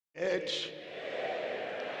I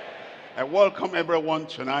welcome everyone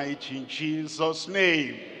tonight in Jesus'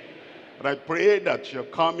 name. And I pray that your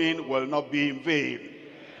coming will not be in vain.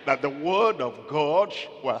 That the word of God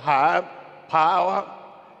will have power,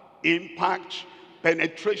 impact,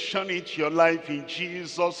 penetration into your life in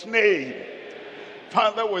Jesus' name.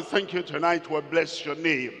 Father, we thank you tonight. We bless your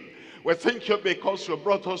name. We thank you because you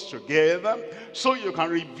brought us together so you can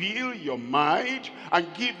reveal your mind and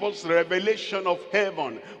give us the revelation of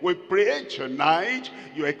heaven. We pray tonight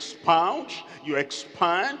you expound, you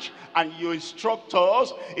expand, and you instruct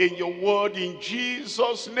us in your word in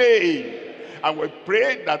Jesus' name. And we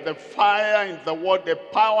pray that the fire in the word, the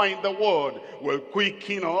power in the word will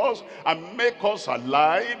quicken us and make us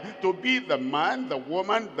alive to be the man, the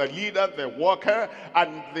woman, the leader, the worker,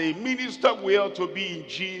 and the minister we are to be in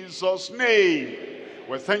Jesus' name.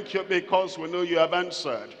 We thank you because we know you have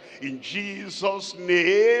answered. In Jesus'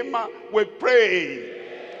 name we pray.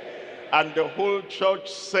 And the whole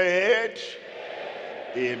church said,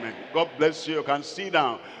 amen. God bless you. You can sit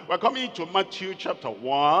down. We're coming to Matthew chapter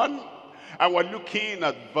 1. And we're looking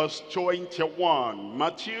at verse 21.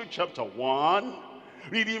 Matthew chapter 1,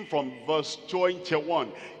 reading from verse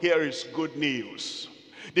 21. Here is good news.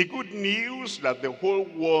 The good news that the whole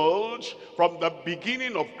world, from the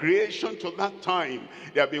beginning of creation to that time,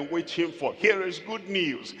 they have been waiting for. Here is good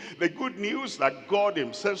news. The good news that God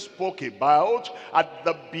himself spoke about at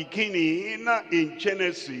the beginning in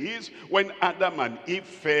Genesis, when Adam and Eve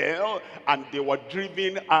fell and they were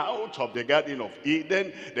driven out of the Garden of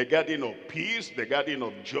Eden, the Garden of Peace, the Garden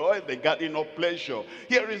of Joy, the Garden of Pleasure.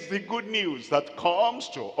 Here is the good news that comes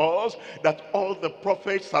to us that all the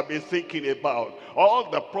prophets have been thinking about.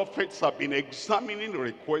 All the prophets have been examining,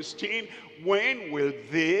 requesting, when will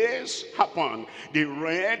this happen? They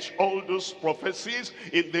read all those prophecies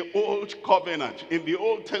in the Old Covenant, in the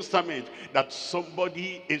Old Testament, that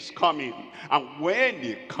somebody is coming. And when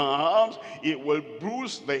he comes, it will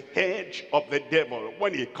bruise the head of the devil.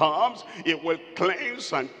 When he comes, it will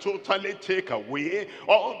cleanse and totally take away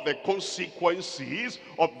all the consequences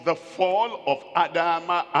of the fall of Adam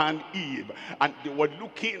and Eve. And they were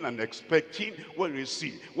looking and expecting, when we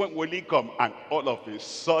see, when will he come? And all of a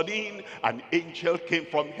sudden, an angel came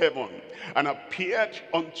from heaven and appeared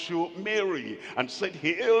unto Mary and said,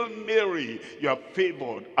 Hail Mary, you are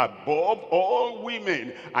favored above all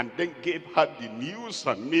women. And then gave her the news,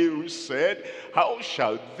 and Mary said, how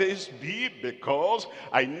shall this be, because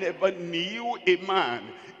I never knew a man?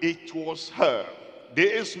 It was her,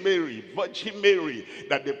 this Mary, Virgin Mary,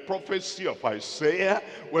 that the prophecy of Isaiah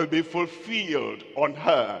will be fulfilled on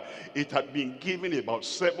her. It had been given about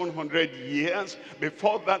 700 years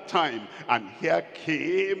before that time. And here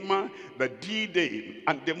came the D-Day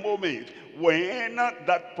and the moment when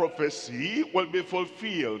that prophecy will be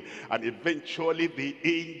fulfilled. And eventually the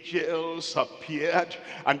angels appeared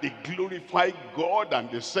and they glorified God and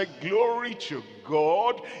they said, glory to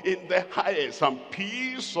God in the highest and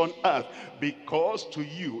peace on earth, because to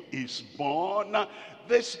you is born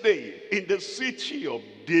this day in the city of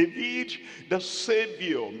David the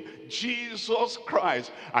Savior, Jesus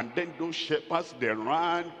Christ. And then those shepherds, they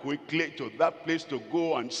ran quickly to that place to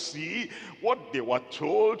go and see what they were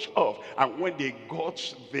told of. And when they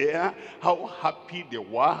got there, how happy they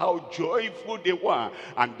were, how joyful they were.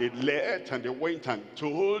 And they left and they went and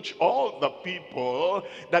told all the people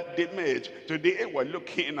that they met. Today we're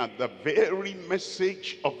looking at the very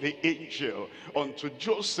message of the angel unto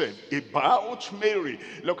Joseph about Mary.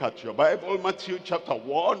 Look at your Bible, Matthew chapter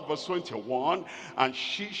 1 verse 21. And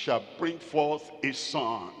she shall bring forth a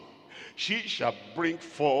son. She shall bring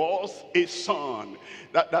forth a son.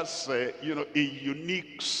 That's a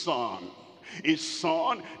unique son. A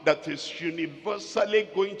son that is universally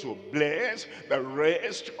going to bless the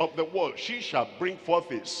rest of the world. She shall bring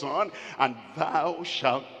forth a son, and thou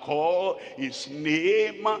shalt call his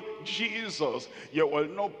name Jesus. You will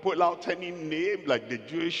not pull out any name like the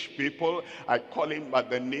Jewish people. I call him by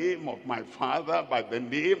the name of my father, by the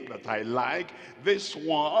name that I like. This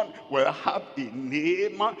one will have a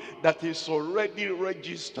name that is already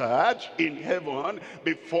registered in heaven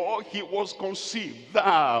before he was conceived.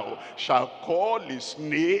 Thou shalt call his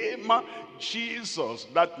name Jesus.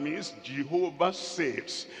 That means Jehovah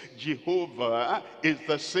saves. Jehovah is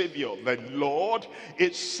the Savior. The Lord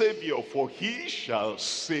is Savior, for he shall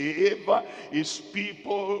save his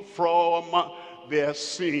people from their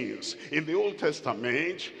sins. In the Old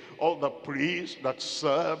Testament, all the priests that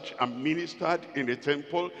served and ministered in the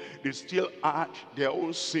temple, they still had their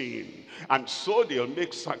own sin. And so they'll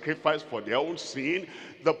make sacrifice for their own sin.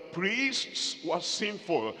 The priests were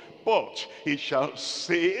sinful, but he shall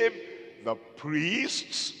save the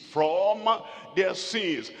priests from their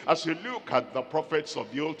sins. As you look at the prophets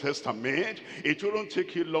of the Old Testament, it won't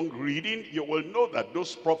take you long reading. You will know that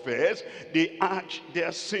those prophets, they had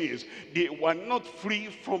their sins. They were not free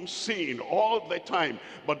from sin all the time.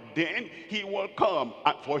 But then he will come,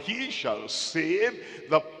 and for he shall save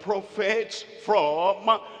the prophets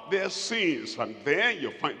from their sins. And then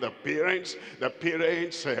you find the parents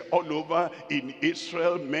all over in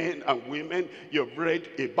Israel, men and women. You've read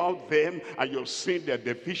about them, and you've seen their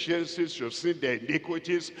deficiencies, you've seen their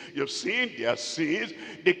iniquities, you've seen their sins.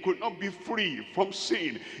 They could not be free from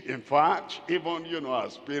sin. In fact, even,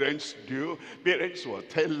 as parents do, parents will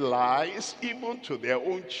tell lies even to their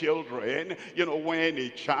own children. When a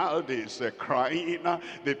child is crying,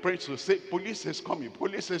 the parents will say, police is coming,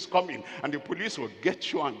 and the police will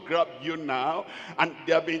get you and grab you now. And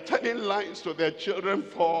they have been telling lies to their children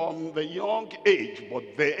from the young age. But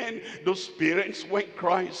then those parents, when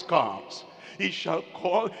Christ comes, he shall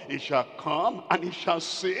call, he shall come, and he shall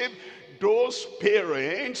save those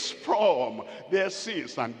parents from their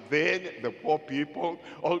sins. And then the poor people,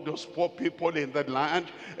 all those poor people in the land,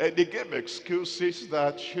 they gave excuses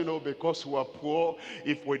that, because we are poor,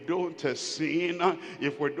 if we don't sin,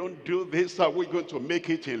 if we don't do this, are we going to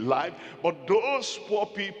make it in life? But those poor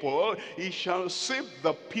people, he shall save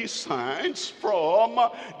the peasants from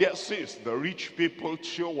their sins. The rich people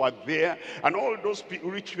too were there, and all those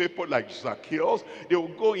rich people like Zacchaeus, they will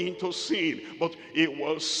go into sin, but he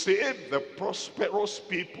will save the prosperous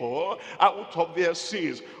people out of their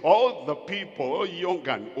sins. All the people, young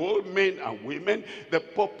and old, men and women, the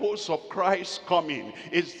purpose of Christ's coming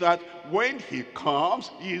is that when he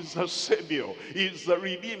comes, he is the Savior, he is the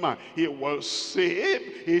Redeemer. He will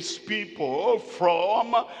save his people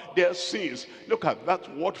from their sins. Look at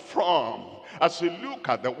that word "from." As you look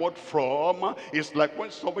at the word "from," it's like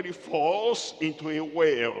when somebody falls into a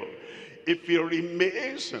well. If he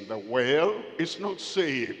remains in the well, it's not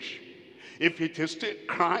saved. If it is still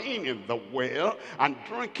crying in the well and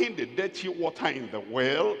drinking the dirty water in the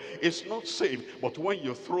well, it's not saved. But when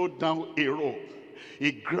you throw down a rope,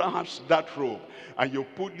 he grabs that rope and you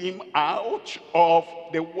put him out of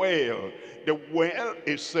the well. The well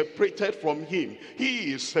is separated from him.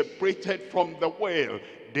 He is separated from the well.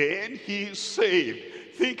 Then he is saved.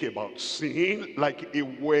 Think about sin like a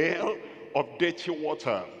well of dirty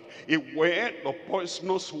water, a well of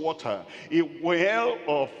poisonous water, a well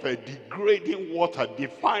of degrading water,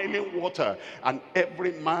 defiling water, and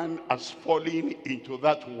every man has fallen into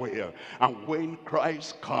that well. And when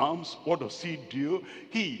Christ comes, what does he do?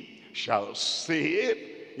 He shall save.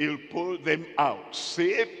 He'll pull them out,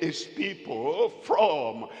 save his people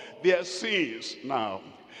from their sins. Now,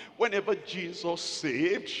 whenever Jesus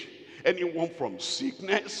saved anyone from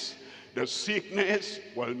sickness, the sickness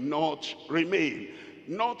will not remain.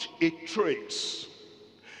 Not a trace,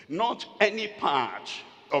 not any part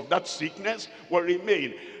of that sickness will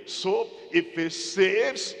remain. So if he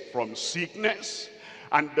saves from sickness,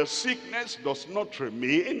 and the sickness does not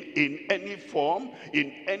remain in any form,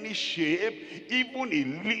 in any shape, even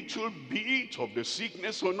a little bit of the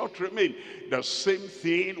sickness will not remain. The same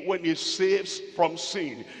thing when he saves from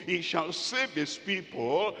sin. He shall save his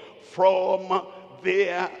people from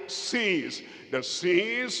their sins. The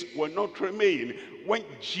sins will not remain. When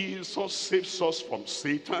Jesus saves us from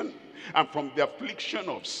Satan, and from the affliction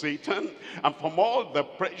of Satan, and from all the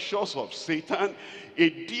pressures of Satan, a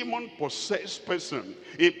demon-possessed person,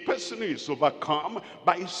 a person who is overcome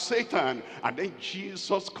by Satan, and then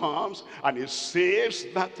Jesus comes and he saves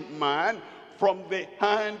that man from the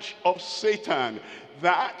hand of Satan.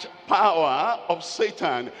 That power of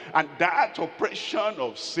Satan and that oppression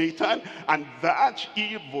of Satan and that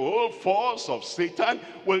evil force of Satan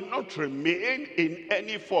will not remain in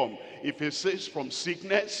any form. If he says from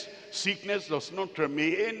sickness, sickness does not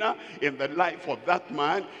remain in the life of that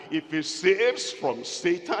man. If he saves from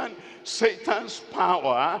Satan, Satan's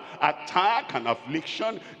power, attack, and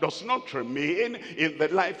affliction does not remain in the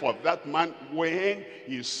life of that man when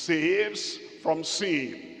he saves from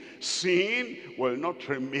sin. Sin will not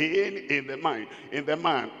remain in the mind, in the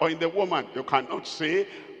man, or in the woman. You cannot say,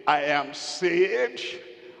 I am saved,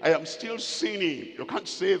 I am still sinning. You can't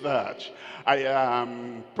say that. I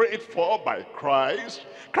am prayed for by Christ.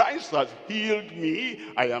 Christ has healed me.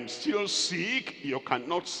 I am still sick. You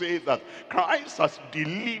cannot say that. Christ has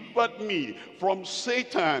delivered me from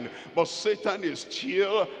Satan, but Satan is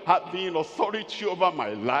still having authority over my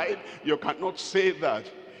life. You cannot say that.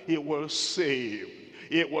 He will save.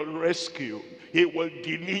 He will rescue. He will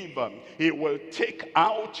deliver. He will take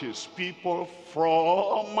out his people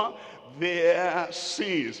from their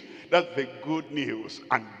sins. That's the good news.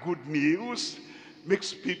 And good news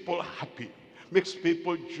makes people happy, makes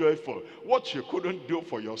people joyful. What you couldn't do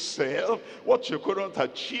for yourself, what you couldn't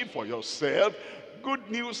achieve for yourself, good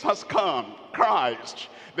news has come. Christ,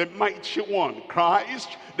 the mighty one,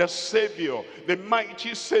 Christ, the Savior, the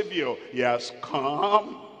mighty Savior, he has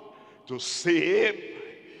come to save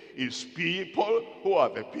his people. Who are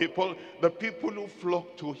the people? The people who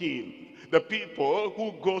flock to him, the people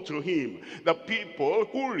who go to him, the people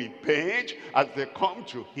who repent as they come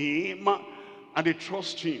to him and they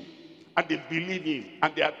trust him and they believe him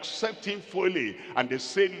and they accept him fully and they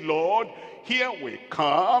say, Lord, here we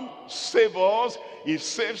come, save us. He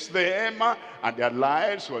saves them and their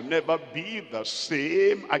lives will never be the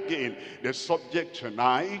same again. The subject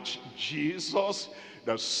tonight, Jesus,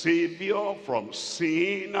 the Savior from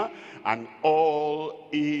sin and all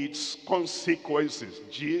its consequences.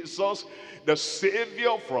 Jesus, the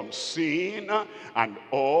Savior from sin and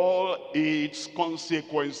all its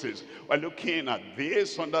consequences. We're looking at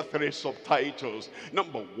this under 3 subtitles.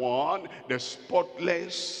 Number 1, the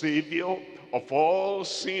spotless Savior of all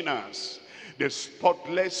sinners. The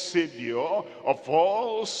spotless Savior of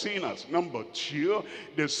all sinners. Number 2,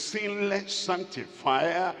 the sinless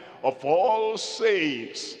sanctifier of all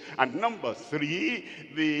saints. And number 3,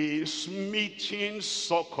 the smitten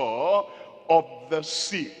succor of the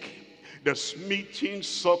sick. The smitten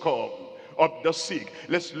succor of the sick.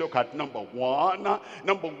 Let's look at number 1.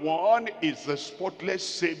 Number 1 is the spotless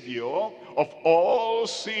Savior of all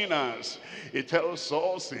sinners. It tells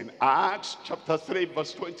us in Acts chapter 3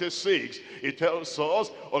 verse 26. It tells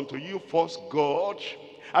us, unto you first God,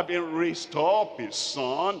 having raised up his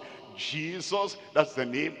Son, Jesus, that's the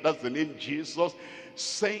name Jesus,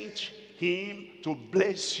 sent him to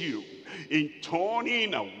bless you in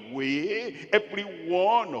turning away every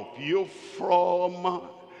one of you from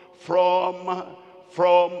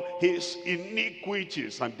his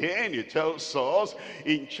iniquities. And then it tells us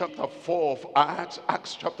in chapter 4 of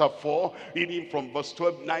Acts chapter 4, reading from verse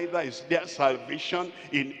 12, neither is there salvation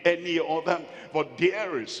in any other, for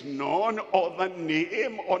there is none other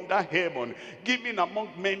name under heaven given among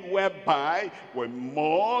men whereby we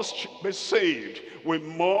must be saved. We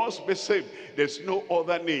must be saved. There's no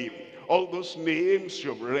other name. All those names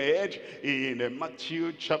you've read in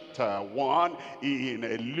Matthew chapter 1,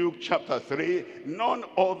 in Luke chapter 3, none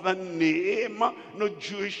other name, no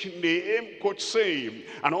Jewish name could save.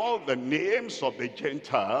 And all the names of the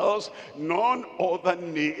Gentiles, none other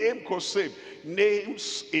name could save.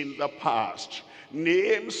 Names in the past,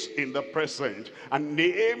 names in the present, and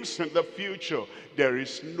names in the future. There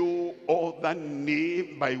is no other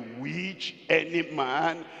name by which any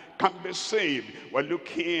man can be saved. We're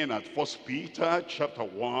looking at 1 Peter chapter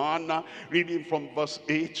 1, reading from verse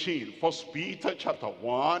 18. 1 Peter chapter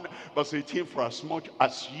 1, verse 18, for as much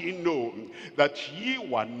as ye know that ye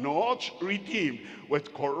were not redeemed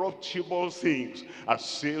with corruptible things, as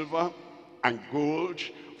silver and gold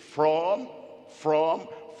from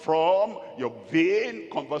your vain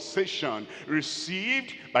conversation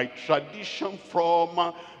received by tradition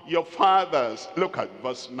from your fathers. Look at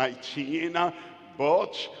verse 19.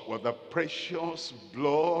 But with the precious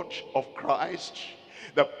blood of Christ,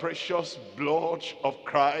 the precious blood of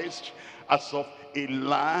Christ, as of a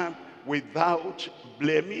lamb without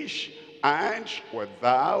blemish and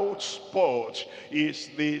without spot, is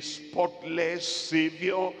the spotless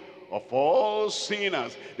Savior of all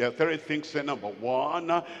sinners. There are 3 things there. Number 1,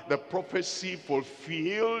 the prophecy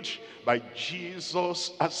fulfilled by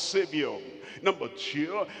Jesus as Savior. Number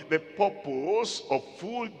 2, the purpose of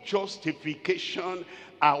full justification,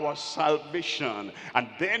 our salvation. And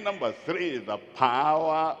then number 3, the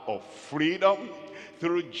power of freedom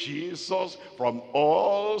through Jesus from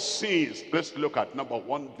all sins. Let's look at number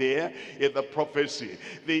 1 there in the prophecy.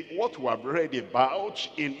 What we have read about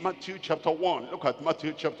in Matthew chapter 1. Look at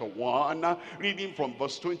Matthew chapter 1, reading from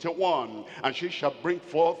verse 21. And she shall bring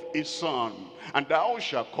forth a son, and thou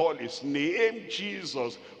shalt call his name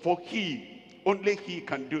Jesus, for he, only he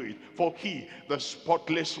can do it. For he, the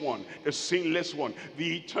spotless one, the sinless one,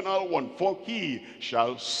 the eternal one, for he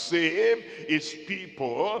shall save his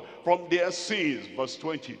people from their sins. Verse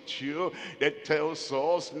 22, that tells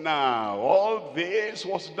us, now all this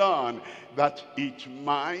was done that it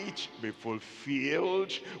might be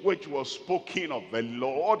fulfilled, which was spoken of the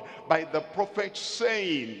Lord by the prophet,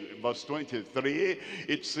 saying, verse 23,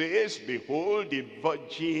 it says, behold, the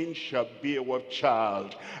virgin shall bear with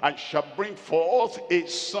child, and shall bring forth a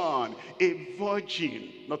son. A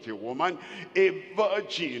virgin, not a woman, a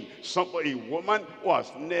virgin, somebody, a woman who has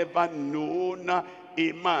never known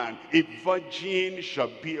a man. A virgin shall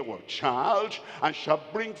bear with child, and shall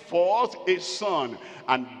bring forth a son,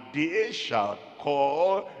 and they shall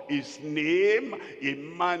call his name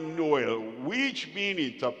Emmanuel, which being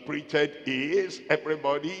interpreted is,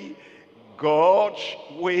 everybody, God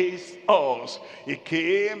with us. He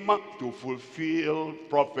came to fulfill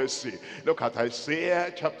prophecy. Look at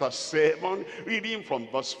Isaiah chapter 7, reading from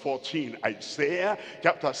verse 14. Isaiah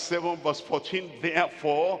chapter 7 verse 14.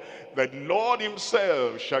 Therefore, the Lord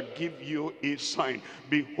himself shall give you a sign.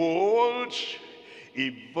 Behold, a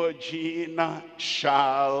virgin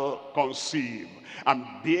shall conceive and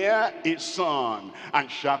bear a son, and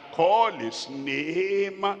shall call his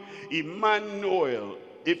name Emmanuel.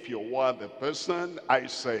 If you were the person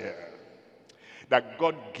Isaiah that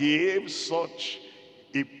God gave such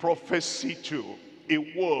a prophecy to, a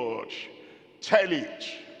word, tell it,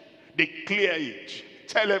 declare it,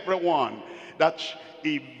 tell everyone that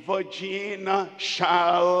a virgin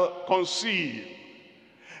shall conceive.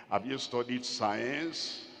 Have you studied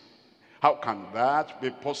science? How can that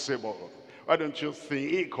be possible? Why don't you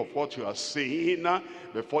think of what you are saying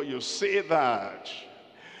before you say that?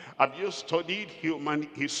 Have you studied human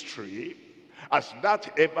history? Has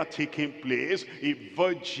that ever taken place? A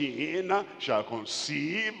virgin shall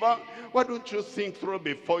conceive. Why don't you think through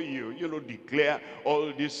before you declare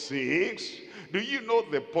all these things? Do you know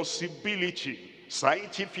the possibility,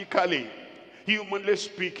 scientifically, humanly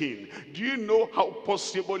speaking, do you know how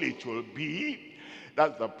possible it will be?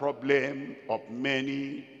 That's the problem of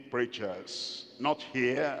many preachers, not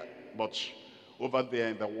here, but over there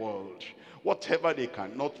in the world. Whatever they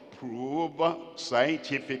cannot prove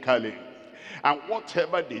scientifically, and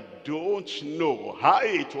whatever they don't know how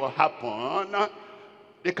it will happen,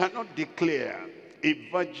 they cannot declare. A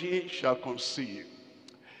virgin shall conceive,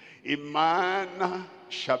 a man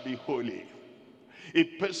shall be holy, a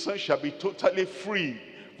person shall be totally free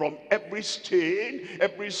from every stain,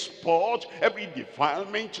 every spot, every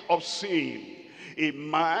defilement of sin. A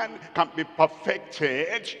man can be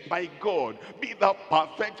perfected by God. Be thou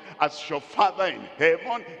perfect as your Father in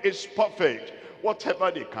heaven is perfect.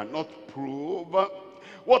 Whatever they cannot prove,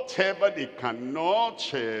 whatever they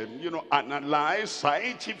cannot analyze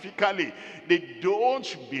scientifically, they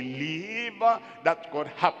don't believe that God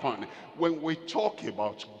happened. When we talk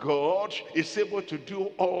about God, he's able to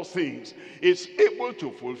do all things. He's able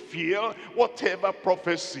to fulfill whatever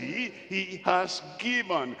prophecy he has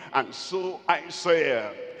given. And so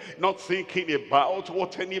Isaiah, not thinking about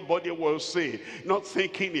what anybody will say, not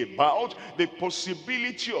thinking about the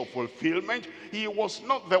possibility of fulfillment, he was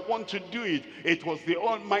not the one to do it. It was the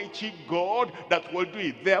Almighty God that will do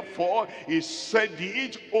it. Therefore, he said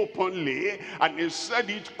it openly and he said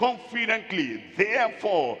it confidently.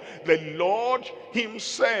 Therefore, the Lord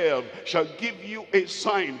himself shall give you a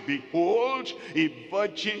sign. Behold, a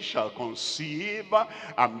virgin shall conceive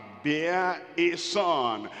and bear a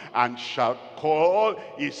son, and shall call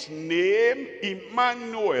his name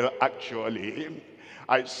Emmanuel. Actually,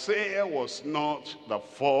 Isaiah was not the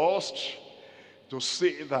first to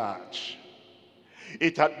say that.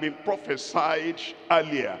 It had been prophesied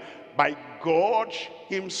earlier by God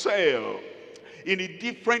himself in a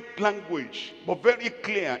different language, but very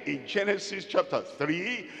clear in Genesis chapter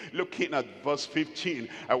 3, looking at verse 15.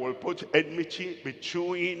 I will put enmity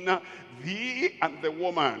between thee and the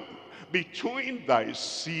woman, between thy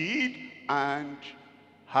seed and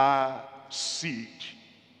her seed.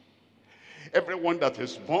 Everyone that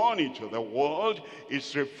is born into the world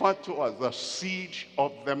is referred to as the seed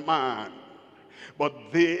of the man. But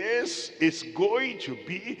this is going to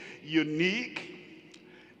be unique,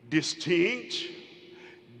 distinct,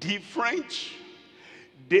 different.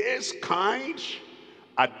 This kind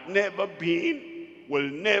had never been, will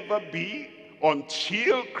never be,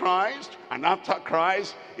 until Christ, and after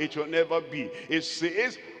Christ it will never be. It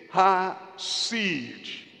says, her seed,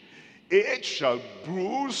 it shall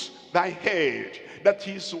bruise thy head. That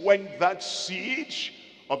is, when that seed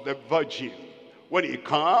of the virgin, when he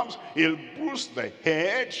comes, he'll bruise the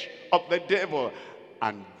head of the devil.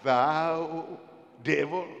 And thou,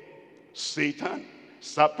 devil, Satan,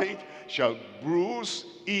 serpent, shall bruise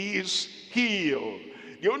his heel.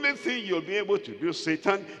 The only thing you'll be able to do,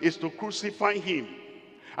 Satan, is to crucify him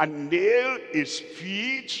and nail his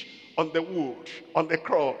feet on the wood, on the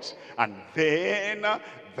cross. And then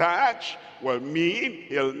that will mean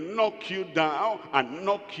he'll knock you down and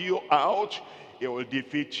knock you out. He will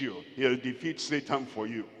defeat you. He'll defeat Satan for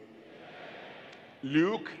you.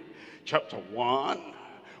 Luke chapter 1,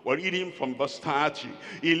 we're reading from verse 30.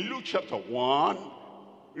 In Luke chapter 1,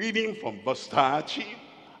 reading from verse 30,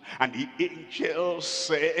 and the angel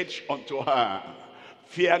said unto her,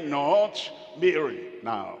 fear not, Mary.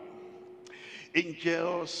 Now,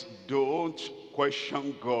 angels don't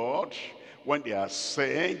question God when they are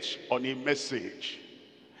sent on a message.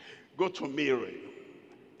 Go to Mary,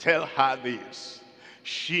 tell her this.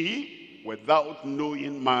 She, without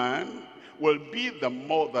knowing man, will be the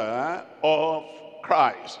mother of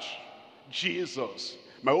Christ, Jesus,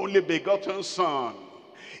 my only begotten Son.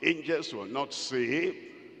 Angels will not say,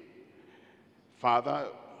 Father,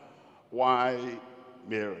 why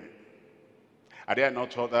Mary? Are there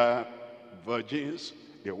not other virgins?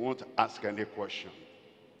 They won't ask any question.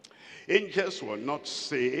 Angels will not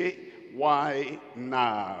say, why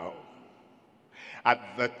now? At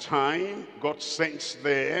the time God sends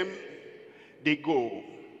them, they go.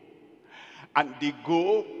 And they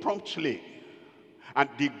go promptly. And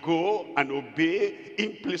they go and obey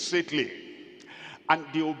implicitly. And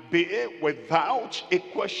they obey without a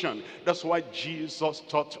question. That's why Jesus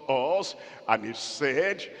taught us, and he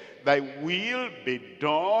said, thy will be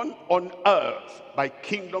done on earth by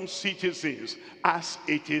kingdom citizens as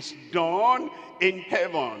it is done in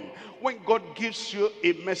heaven. When God gives you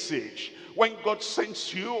a message, when God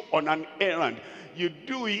sends you on an errand, you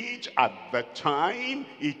do it at the time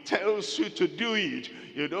he tells you to do it.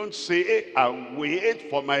 You don't say, I'll wait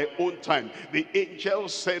for my own time. The angel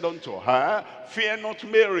said unto her, fear not,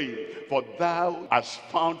 Mary, for thou hast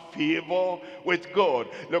found favor with God.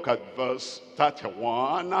 Look at verse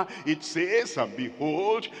 31. It says, and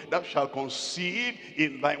behold, thou shalt conceive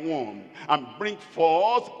in thy womb, and bring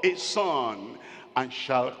forth a son, and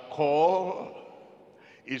shall call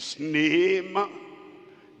his name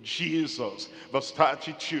Jesus. Verse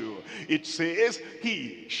 32, it says,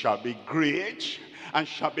 he shall be great and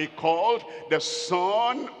shall be called the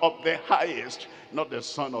Son of the Highest. Not the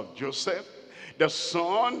son of Joseph, the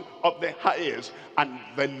Son of the Highest. And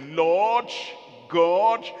the Lord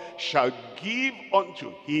God shall give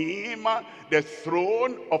unto him the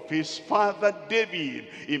throne of his father David.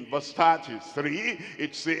 In verse 33,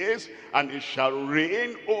 it says, and he shall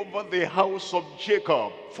reign over the house of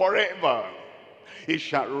Jacob forever. He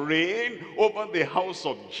shall reign over the house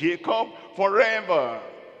of Jacob forever.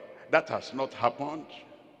 That has not happened.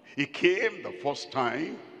 He came the first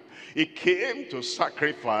time. He came to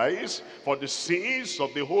sacrifice for the sins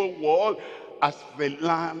of the whole world as the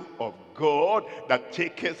Lamb of God that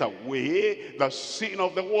taketh away the sin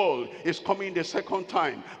of the world. Is coming the second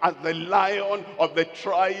time as the Lion of the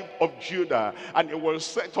tribe of Judah, and he will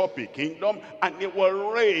set up a kingdom and he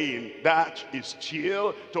will reign. That is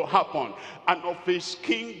still to happen. And of his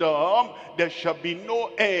kingdom there shall be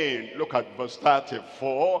no end. Look at verse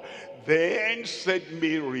 34. Then said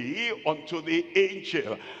Mary unto the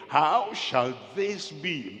angel, how shall this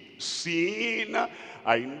be, seeing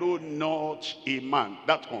I know not a man?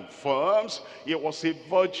 That confirms he was a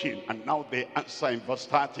virgin. And now the answer in verse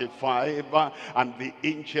 35, and the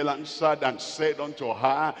angel answered and said unto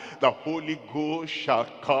her, the Holy Ghost shall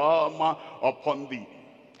come upon thee.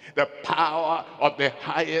 The power of the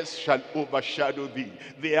highest shall overshadow thee.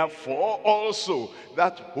 Therefore also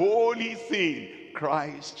that holy thing,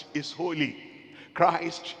 Christ is holy,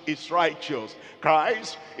 Christ is righteous,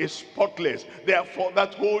 Christ is spotless. Therefore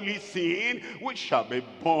that holy thing which shall be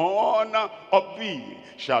born of thee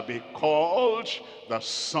shall be called the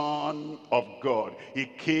Son of God. He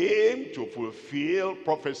came to fulfill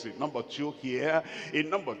prophecy. Number two here. In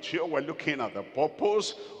number two, we're looking at the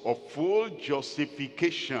purpose of full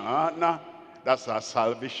justification. That's our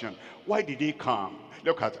salvation. Why did he come?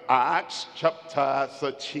 Look at Acts chapter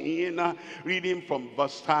 13, reading from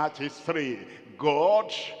verse 33.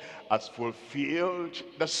 God has fulfilled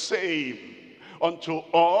the same unto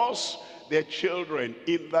us, their children,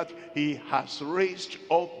 in that he has raised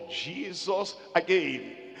up Jesus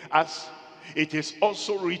again. As it is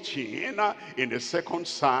also written in the second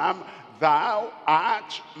Psalm, thou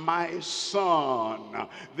art my son,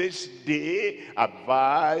 this day have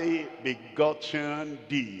I begotten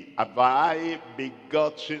thee. Have I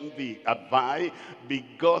begotten thee? Have I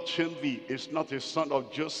begotten thee? It's not a son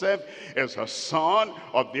of Joseph, it's a son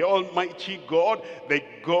of the Almighty God. The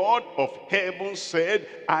God of heaven said,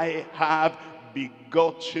 I have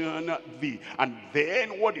begotten thee. And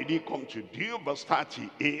then what did he come to do? Verse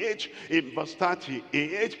 38. In verse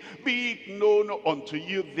 38, be it known unto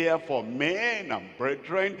you therefore, men and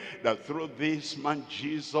brethren, that through this man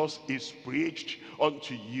Jesus is preached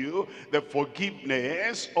unto you the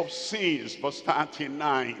forgiveness of sins. Verse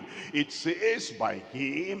 39, it says, by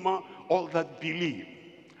him all that believe,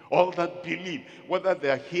 whether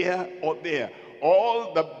they're here or there,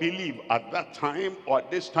 all that believe at that time or at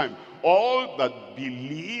this time, all that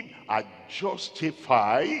believe are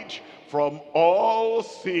justified from all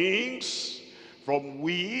things from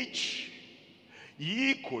which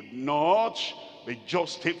ye could not be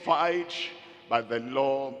justified by the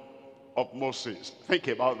law of Moses. Think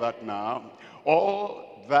about that now.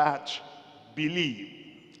 All that believe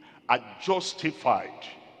are justified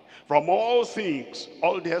from all things,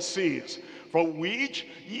 all their sins, from which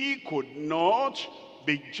ye could not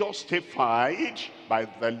be justified by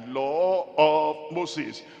the law of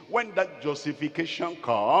Moses. When that justification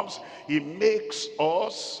comes, he makes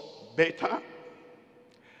us better,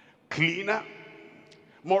 cleaner,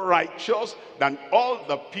 more righteous than all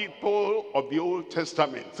the people of the Old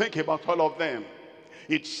Testament. Think about all of them.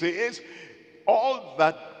 It says, all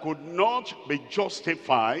that could not be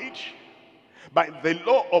justified by the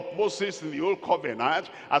law of Moses in the Old Covenant,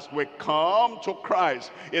 as we come to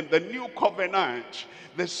Christ in the New Covenant,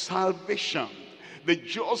 the salvation, the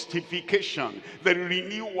justification, the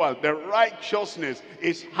renewal, the righteousness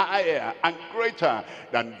is higher and greater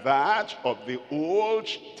than that of the Old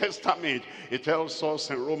Testament. It tells us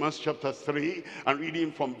in Romans chapter 3, and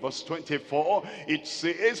reading from verse 24, it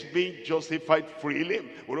says, being justified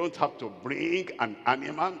freely, we don't have to bring an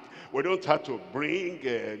animal. We don't have to bring,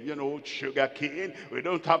 sugar cane. We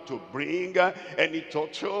don't have to bring any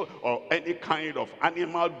turtle or any kind of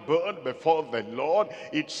animal bird before the Lord.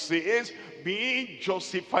 It says, being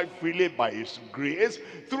justified freely by his grace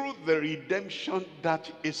through the redemption that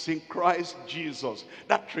is in Christ Jesus.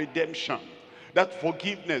 That redemption, that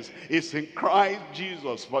forgiveness is in Christ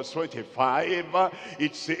Jesus. Verse 25,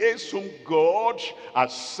 it says, whom God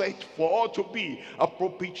has set forth to be a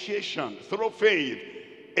propitiation through faith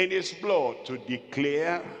in his blood, to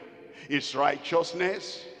declare his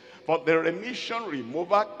righteousness for the remission,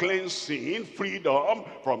 removal, cleansing, freedom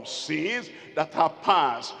from sins that are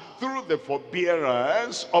past through the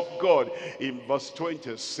forbearance of God. In verse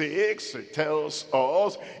 26, it tells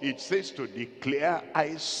us, it says to declare,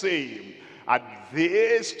 I say, at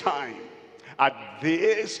this time,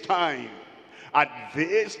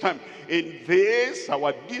 in this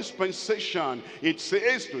our dispensation, it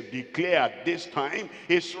says to declare at this time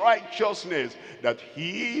his righteousness, that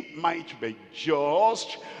he might be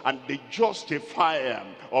just and the justifier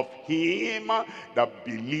of him that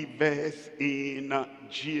believeth in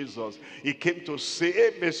Jesus. He came to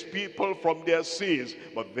save his people from their sins,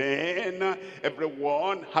 but then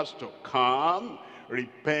everyone has to come,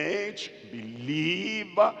 repent,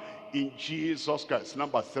 believe in Jesus Christ.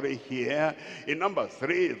 Number 3 here. In number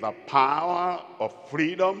 3 is the power of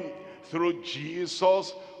freedom through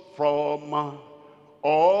Jesus from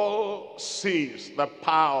all sins. The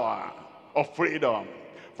power of freedom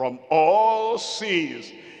from all sins.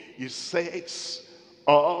 He sets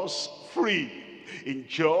us free. In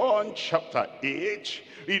John chapter 8,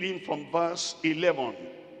 reading from verse 11,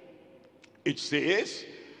 it says,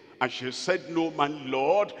 and she said, no man,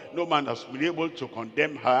 Lord, no man has been able to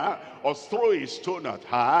condemn her or throw a stone at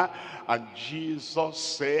her. And Jesus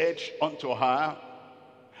said unto her,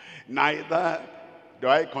 neither do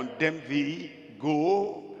I condemn thee,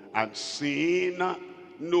 go and sin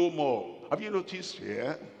no more. Have you noticed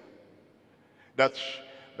here that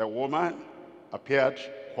the woman appeared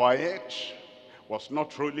quiet, was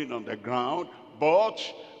not rolling on the ground, but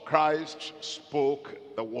Christ spoke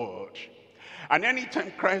the word. And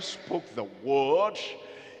anytime Christ spoke the word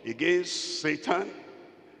against Satan,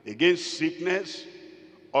 against sickness,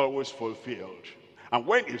 always fulfilled. And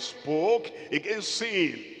when he spoke against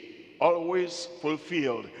sin, always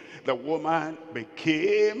fulfilled. The woman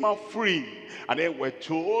became free. And then we're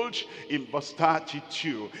told in verse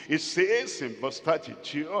 32, it says in verse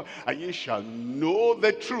 32, and ye shall know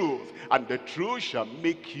the truth, and the truth shall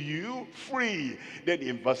make you free. Then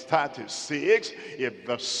in verse 36, if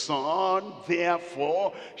the Son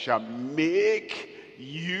therefore shall make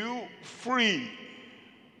you free,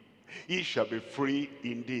 ye shall be free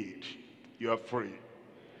indeed. You are free.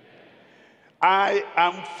 I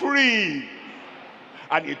am free.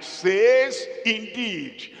 And it says,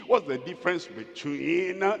 indeed. What's the difference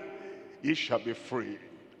between ye shall be free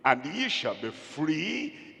and ye shall be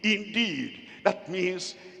free indeed? That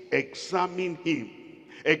means examine him,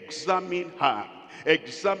 examine her,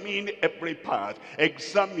 examine every part,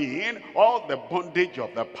 examine all the bondage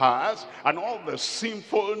of the past and all the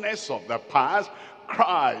sinfulness of the past.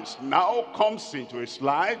 Christ now comes into his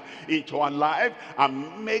life, into her life,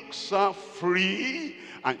 and makes her free,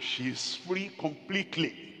 and she's free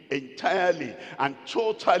completely, entirely, and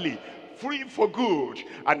totally free for good.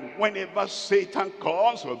 And whenever Satan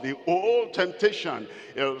comes with the old temptation,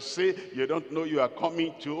 he'll say, you don't know you are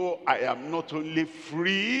coming to, I am not only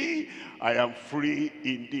free, I am free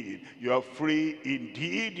indeed. You are free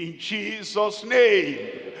indeed in Jesus' name.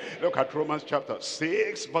 Look at Romans chapter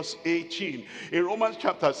 6 verse 18. In Romans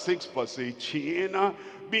chapter 6 verse 18,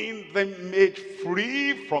 being then made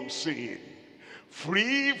free from sin,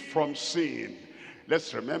 free from sin.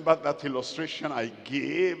 Let's remember that illustration I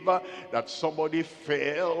gave, that somebody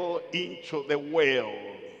fell into the well.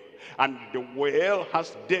 And the well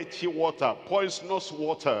has dirty water, poisonous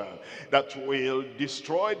water that will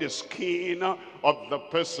destroy the skin of the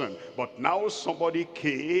person. But now somebody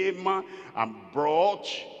came and brought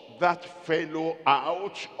that fellow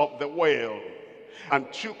out of the well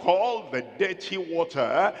and took all the dirty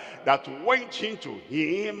water that went into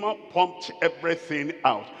him, pumped everything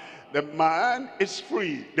out. The man is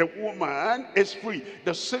free, the woman is free.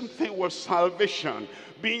 The same thing with salvation,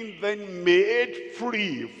 being then made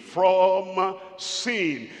free from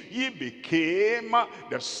sin. Ye became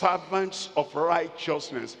the servants of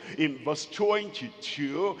righteousness. In verse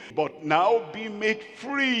 22, but now be made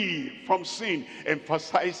free from sin.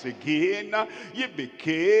 Emphasize again, ye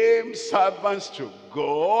became servants to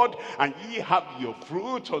God, and ye have your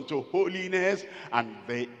fruit unto holiness, and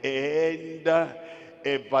the end,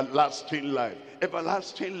 everlasting life.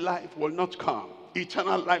 Everlasting life will not come.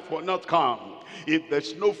 Eternal life will not come if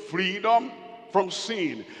there's no freedom from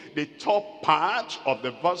sin. The top part of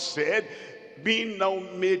the verse said, being now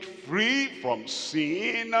made free from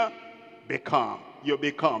sin, you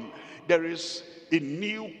become. There is a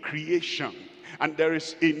new creation, and there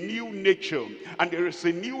is a new nature, and there is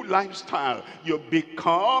a new lifestyle. You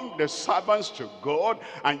become the servants to God,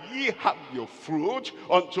 and ye have your fruit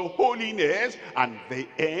unto holiness, and the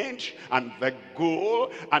end, and the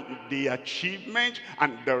goal, and the achievement,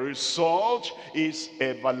 and the result is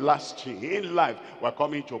everlasting life. We're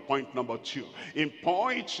coming to point number 2. In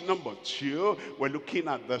point number 2, we're looking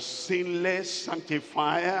at the sinless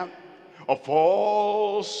sanctifier of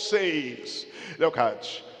all saints. Look at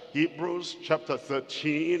Hebrews chapter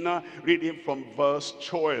 13, reading from verse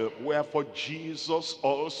 12. Wherefore Jesus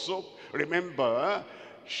also, remember,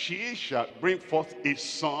 she shall bring forth a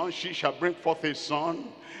son,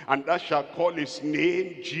 and that shall call his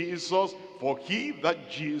name Jesus, for he, that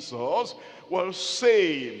Jesus, will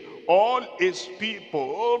save all his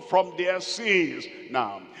people from their sins.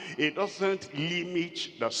 Now, it doesn't limit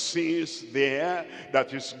the sins there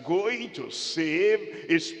that is going to save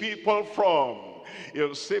his people from.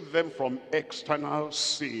 He'll save them from external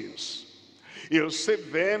sins. He'll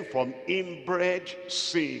save them from inbred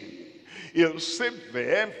sin. He'll save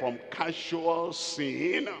them from casual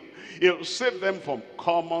sin. He'll save them from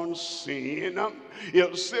common sin.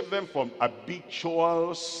 He'll save them from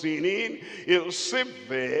habitual sinning. He'll save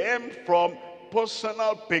them from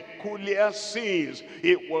personal peculiar sins.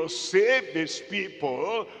 It will save his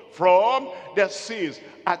people from their sins.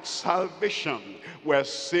 At salvation, we're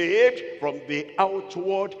saved from the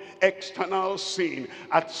outward external sin.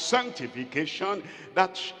 At sanctification,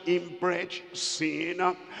 that inbred sin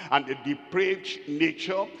and the depraved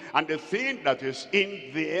nature and the thing that is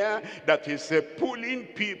in there that is pulling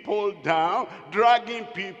people down, dragging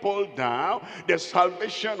people down, the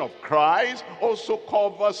salvation of Christ also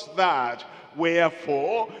covers that.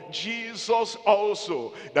 Wherefore Jesus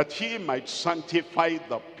also, that he might sanctify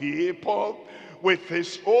the people, with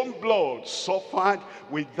his own blood suffered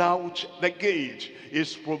without the gate,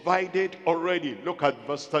 is provided already. Look at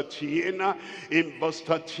verse 13. In verse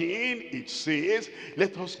 13 it says,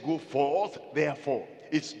 let us go forth therefore.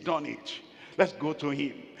 It's done it. Let's go to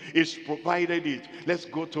him. He's provided it. Let's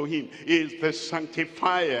go to him. He is the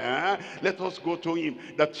sanctifier. Let us go to him,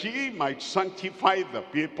 that he might sanctify the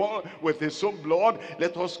people with his own blood.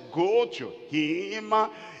 Let us go to him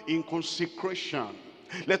in consecration.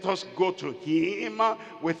 Let us go to him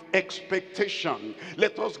with expectation.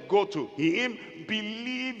 Let us go to him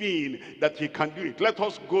believing that he can do it. Let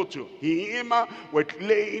us go to him with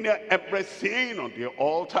laying everything on the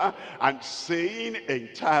altar and saying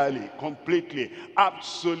entirely, completely,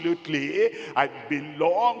 absolutely, I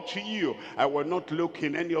belong to you. I will not look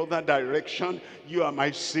in any other direction. You are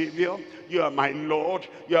my Savior. You are my Lord.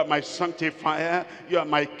 You are my sanctifier. You are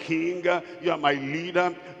my King. You are my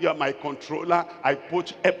leader. You are my controller. I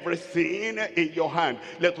put everything in your hand.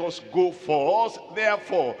 Let us go forth,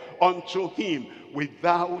 therefore, unto him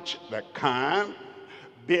without the camp,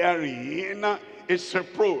 bearing his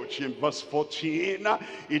reproach. In verse 14,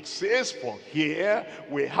 it says, for here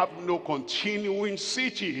we have no continuing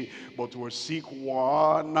city, but we seek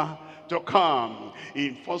one to come.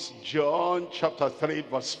 In 1 John chapter 3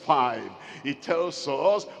 verse 5, it tells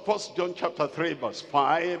us, 1 John chapter 3 verse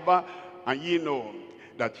 5, and ye know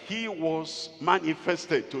that he was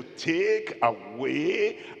manifested to take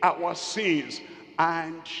away our sins,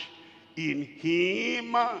 and in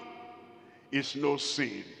him is no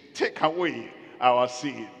sin. Take away our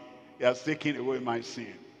sin. He has taken away my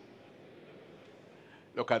sin.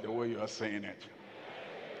 Look at the way you are saying it.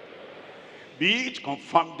 Be it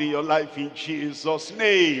confirmed in your life in Jesus'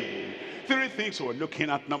 name. Three things we're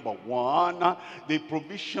looking at. Number one, the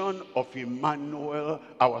provision of Emmanuel,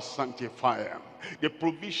 our sanctifier. The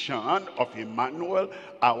provision of Emmanuel,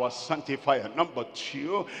 our sanctifier. Number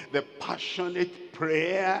two, the passionate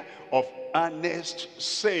prayer of earnest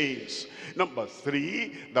saints. Number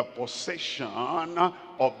three, the possession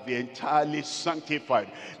of the entirely sanctified.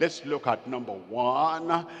 Let's look at number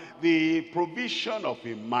one, the provision of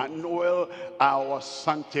Emmanuel, our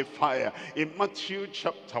sanctifier. In Matthew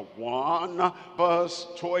chapter 1, verse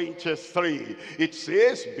 23, it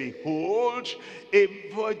says, behold,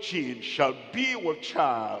 a virgin shall be with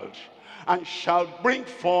child, and shall bring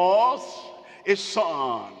forth a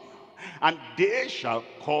son, and they shall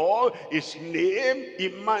call his name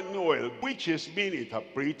Emmanuel, which is being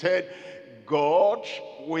interpreted, God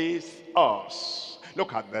with us.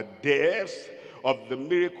 Look at the depth of the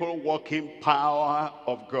miracle working power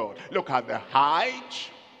of God. Look at the height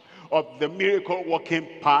of the miracle working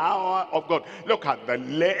power of God. Look at the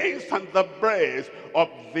length and the breadth of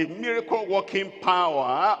the miracle working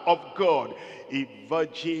power of God. A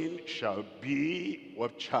virgin shall be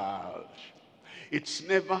with child. It's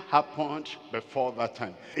never happened before that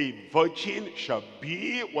time. A virgin shall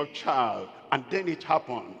be with child. And then it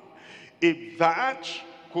happened. If that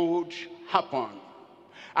could happen,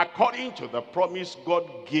 according to the promise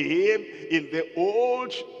God gave in the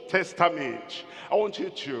Old Testament, I want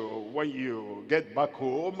you to, when you get back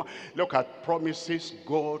home, look at promises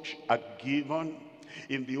God had given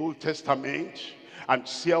in the Old Testament and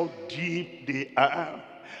see how deep they are,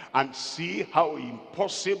 and see how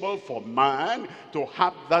impossible for man to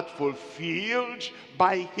have that fulfilled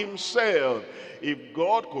by himself. If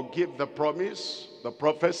God could give the promise, the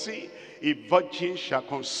prophecy, a virgin shall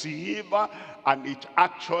conceive, and it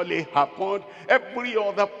actually happened, every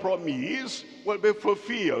other promise will be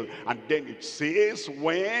fulfilled. And then it says,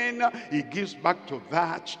 when he gives back to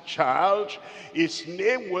that child, his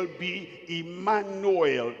name will be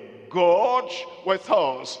Emmanuel, God with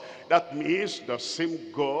us. That means the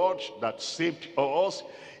same God that saved us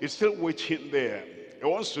is still waiting there. He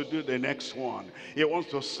wants to do the next one. He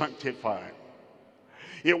wants to sanctify.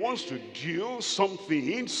 He wants to do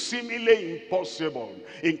something seemingly impossible,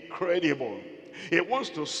 incredible. He wants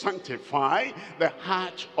to sanctify the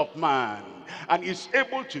heart of man. And he's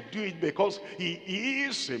able to do it because he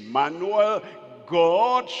is Emmanuel,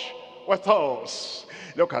 God with us.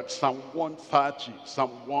 Look at Psalm 130,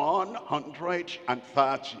 Psalm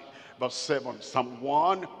 130, verse 7, Psalm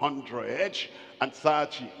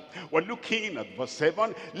 130. We're looking at verse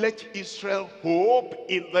 7. Let Israel hope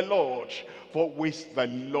in the Lord, for with the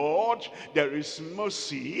Lord there is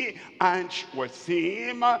mercy, and with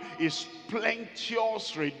him is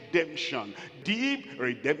plenteous redemption, deep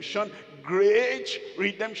redemption, great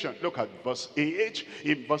redemption. Look at verse 8.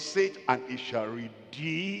 In verse 8, and he shall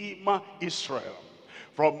redeem Israel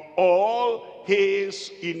from all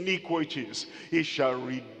his iniquities. He shall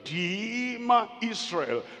redeem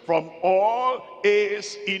Israel from all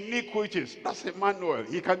his iniquities. That's Emmanuel.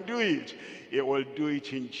 He can do it. He will do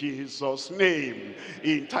it in Jesus' name.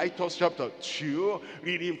 In Titus chapter 2,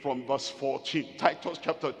 reading from verse 14. Titus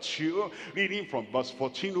chapter 2, reading from verse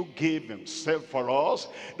 14, who gave himself for us,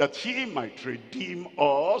 that he might redeem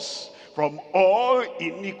us from all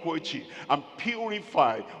iniquity, and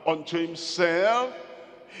purify unto himself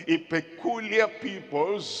a peculiar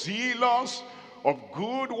people, zealous of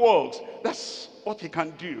good works. That's what he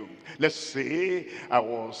can do. Let's say I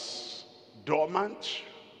was dormant,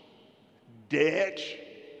 dead,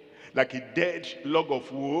 like a dead log of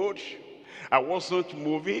wood. I wasn't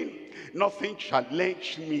moving. Nothing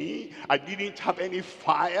challenged me. I didn't have any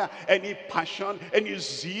fire, any passion, any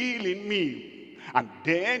zeal in me. And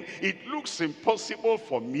then it looks impossible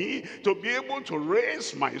for me to be able to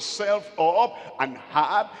raise myself up and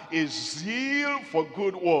have a zeal for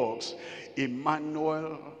good works.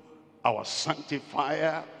 Emmanuel, our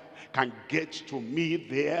sanctifier, can get to me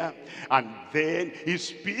there, and then he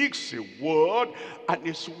speaks a word, and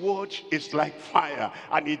his word is like fire,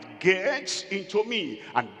 and it gets into me,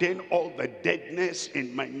 and then all the deadness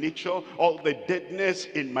in my nature, all the deadness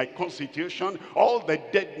in my constitution, all the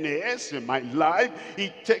deadness in my life, he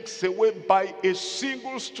takes away by a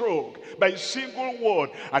single stroke, by a single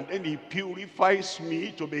word, and then he purifies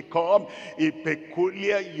me to become a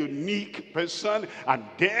peculiar, unique person, and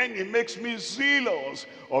then he makes me zealous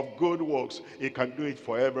of good works. He can do it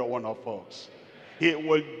for every one of us. He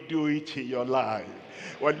will do it in your life.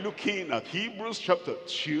 We're looking at Hebrews chapter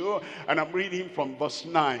 2, and I'm reading from verse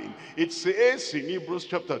 9. It says in Hebrews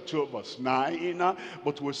chapter 2 verse 9,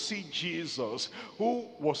 but we see Jesus, who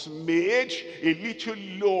was made a little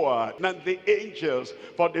lower than the angels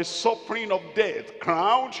for the suffering of death,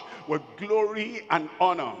 crowned with glory and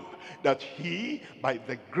honor, that he, by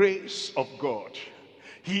the grace of God,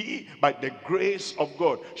 he, by the grace of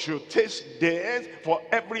God, should taste death for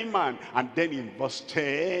every man. And then in verse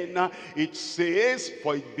 10, it says,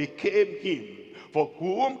 for it became him, for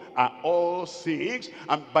whom are all things,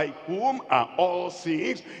 and by whom are all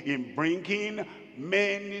things, in bringing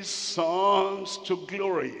many sons to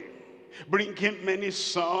glory. Bringing many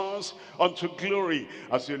sons unto glory.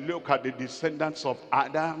 As you look at the descendants of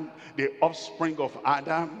Adam, the offspring of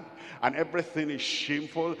Adam, and everything is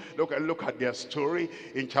shameful. Look at their story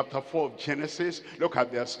in chapter 4 of Genesis. Look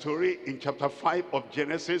at their story in chapter 5 of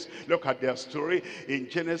Genesis. Look at their story in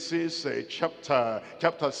Genesis chapter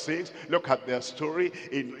 6. Look at their story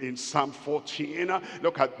in Psalm 14.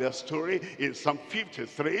 Look at their story in Psalm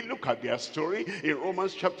 53. Look at their story in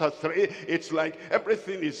Romans chapter 3. It's like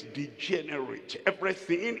everything is degenerate.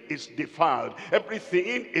 Everything is defiled.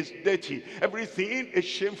 Everything is dirty. Everything is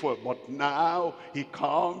shameful. But now he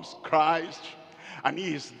comes, Christ, and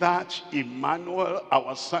he is that Emmanuel,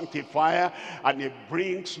 our sanctifier, and he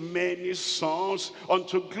brings many sons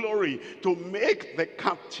unto glory to make the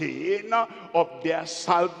captain of their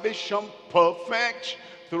salvation perfect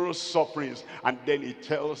through sufferings. And then he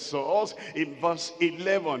tells us in verse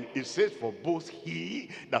 11, it says, for both he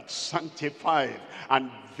that sanctified and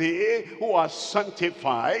they who are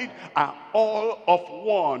sanctified are all of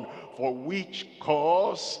one, for which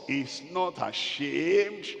cause is not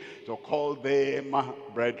ashamed to call them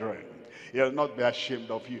brethren. He'll not be ashamed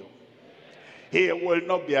of you. He will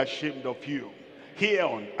not be ashamed of you. Here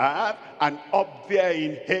on earth and up there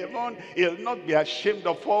in heaven, he'll not be ashamed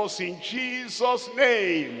of us in Jesus'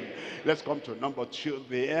 name. Let's come to number 2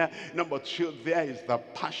 there. Number 2 there is the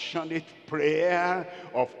passionate prayer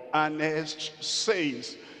of earnest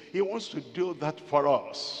saints. He wants to do that for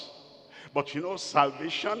us. But you know,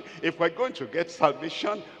 salvation, if we're going to get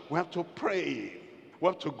salvation, we have to pray. We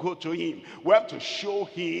have to go to him. We have to show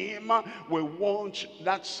him we want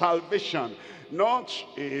that salvation. Not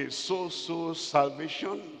a so-so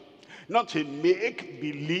salvation. Not a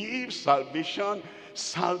make-believe salvation.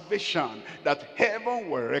 Salvation that heaven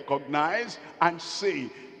will recognize and say,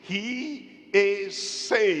 he is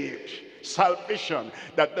saved. Salvation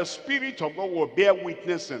that the Spirit of God will bear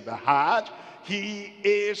witness in the heart. He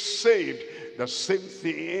is saved. The same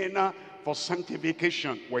thing for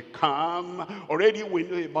sanctification. We come, already we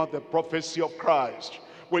know about the prophecy of Christ.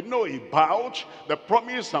 We know about the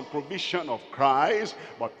promise and provision of Christ.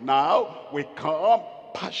 But now we come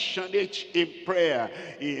passionate in prayer.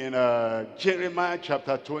 In Jeremiah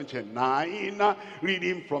chapter 29,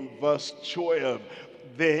 reading from verse 12.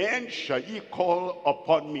 Then shall ye call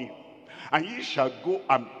upon me, and ye shall go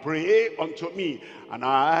and pray unto me, and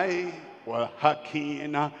I will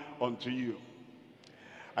hearken unto you.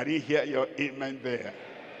 I didn't hear your amen there.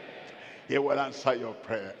 He will answer your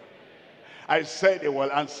prayer. I said he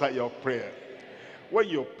will answer your prayer. When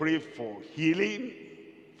you pray for healing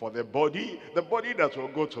for the body that will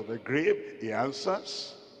go to the grave, he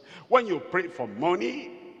answers. When you pray for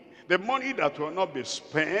money, the money that will not be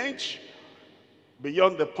spent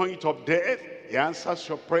beyond the point of death, he answers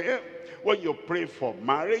your prayer. When you pray for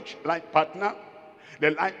marriage, life partner,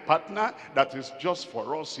 the life partner that is just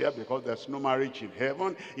for us here because there's no marriage in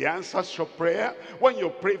heaven, he answers your prayer. When you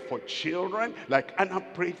pray for children, like Anna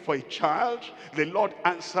prayed for a child, the Lord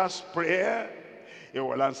answers prayer. He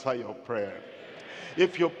will answer your prayer.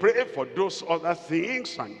 If you pray for those other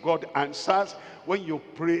things and God answers, when you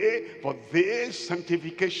pray for this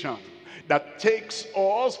sanctification that takes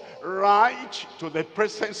us right to the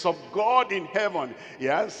presence of God in heaven, he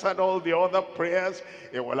answered all the other prayers,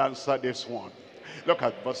 he will answer this one. Look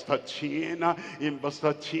at verse 13. In verse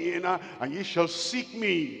 13, and ye shall seek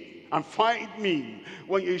me and find me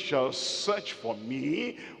when you shall search for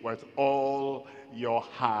me with all your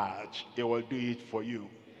heart. He will do it for you.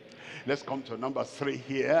 Let's come to number 3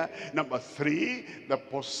 here. Number 3, the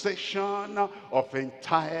possession of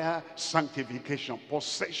entire sanctification.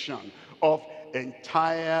 Possession of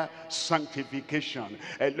entire sanctification.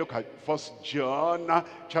 And look at 1 John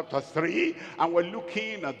chapter 3, and we're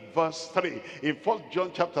looking at verse 3. In 1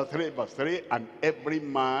 John chapter 3 verse 3, and every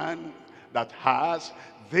man that has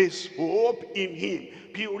this hope in him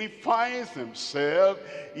purifies himself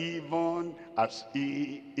even as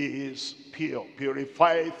he is pure.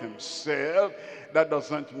 Purifies himself That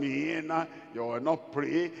doesn't mean you will not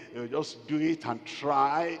pray. You just do it and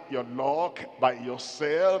try your luck by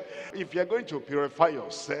yourself. If you're going to purify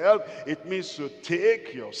yourself, it means to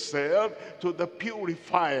take yourself to the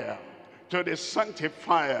purifier, to the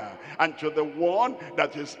sanctifier, and to the one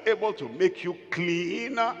that is able to make you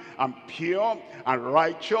clean and pure and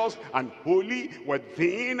righteous and holy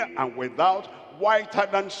within and without, whiter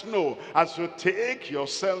than snow. As you take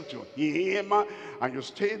yourself to him and you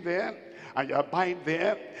stay there and you abide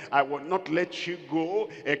there, I will not let you go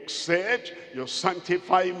except you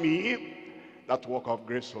sanctify me. That work of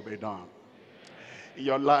grace will be done. In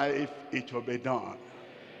your life, it will be done.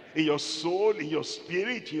 In your soul, in your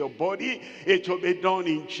spirit, in your body, it will be done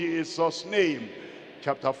in Jesus' name.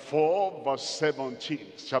 Chapter 4, verse 17.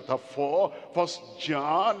 Chapter 4, 1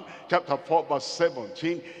 John, chapter 4, verse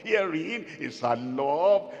 17. Herein is our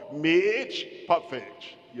love made perfect.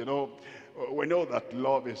 You know, we know that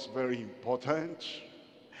love is very important.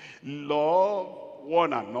 Love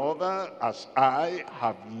one another as I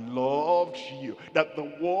have loved you, that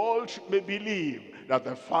the world may believe that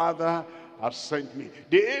the Father has sent me.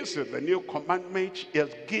 This is the new commandment he has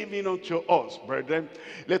given unto us, brethren.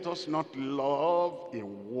 Let us not love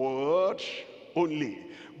in word only,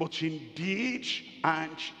 but in deed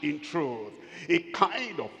and in truth. A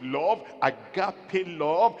kind of love, agape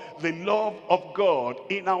love, the love of God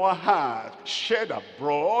in our heart, shed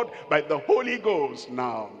abroad by the Holy Ghost.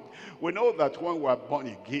 Now, we know that when we are born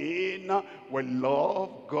again, we love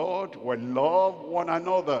God, we love one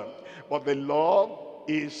another. But the love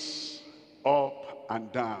is up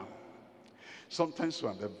and down. Sometimes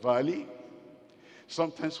we're in the valley,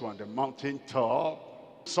 sometimes we're on the mountain top.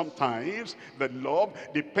 Sometimes the love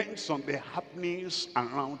depends on the happenings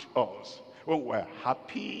around us. When we're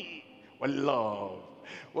happy, we love.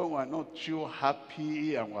 When we're not too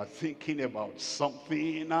happy and we're thinking about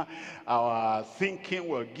something, our thinking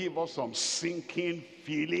will give us some sinking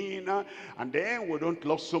feeling, and then we don't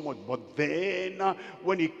love so much. But then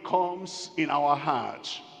when it comes in our heart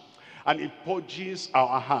and it purges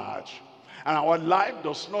our heart, and our life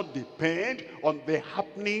does not depend on the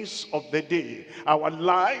happenings of the day. Our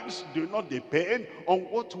lives do not depend on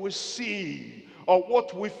what we see, or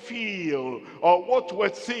what we feel, or what we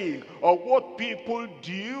think, or what people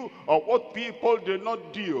do, or what people do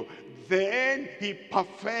not do. Then he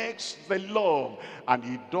perfects the love, and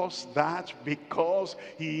he does that because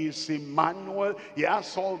he is Emmanuel. He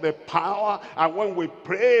has all the power, and when we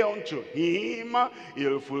pray unto him,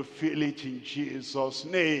 he'll fulfill it in Jesus'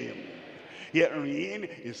 name. Herein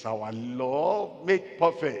is our love made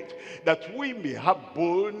perfect, that we may have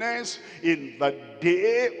boldness in the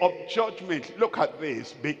day of judgment. Look at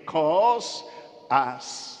this. Because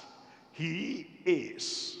as he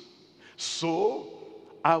is, so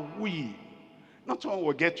are we. Not when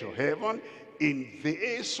we get to heaven, in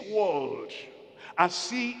this world, as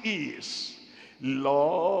he is.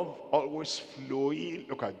 Love always flowing.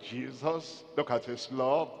 Look at Jesus. Look at his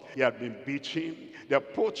love. He had been beaten. They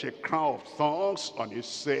put a crown of thorns on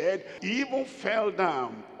his head. He even fell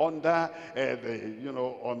down under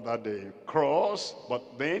under the cross.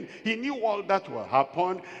 But then he knew all that will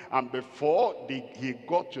happen. And before he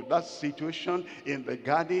got to that situation in the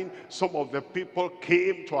garden, some of the people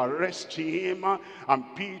came to arrest him.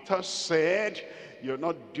 And Peter said, "You'll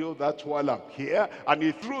not do that while I'm here." And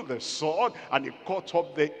he threw the sword and he cut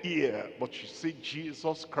off the ear. But you see,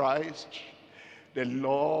 Jesus Christ, the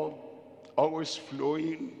love always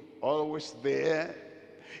flowing, always there.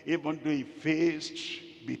 Even though he faced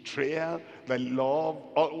betrayal, the love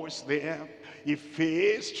always there. He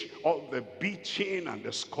faced all the beating and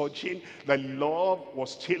the scourging. The love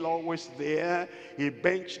was still always there. He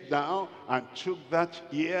bent down and took that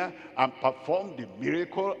ear and performed the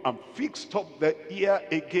miracle and fixed up the ear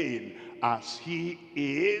again. As he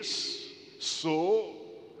is, so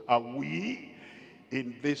are we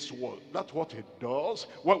in this world. That's what it does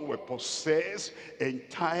when we possess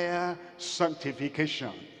entire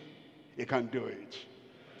sanctification. He can do it.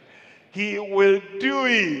 He will do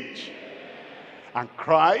it. And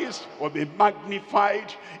Christ will be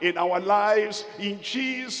magnified in our lives in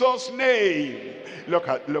Jesus' name. Look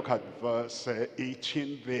at verse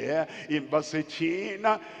 18 there. In verse 18,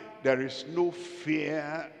 there is no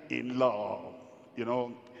fear in love. You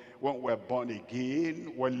know, when we're born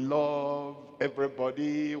again, we love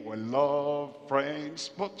everybody, we love friends,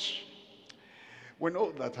 but we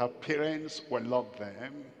know that our parents will love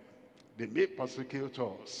them. They may persecute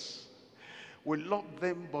us. We love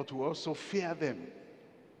them, but we also fear them.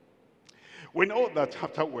 We know that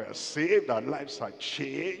after we're saved, our lives are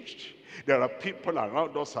changed. There are people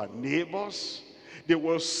around us, our neighbors. They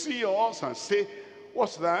will see us and say,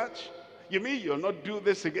 "What's that? You mean you'll not do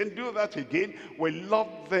this again, do that again? We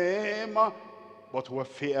love them, but we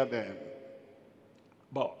fear them.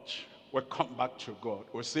 But we come back to God.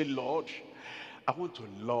 We say, Lord, I want to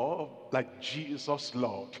love like Jesus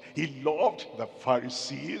loved. He loved the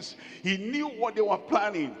Pharisees. He knew what they were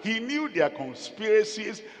planning. He knew their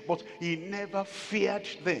conspiracies, but he never feared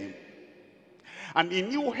them. And he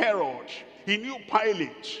knew Herod. He knew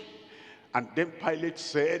Pilate. And then Pilate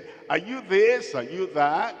said, are you this? Are you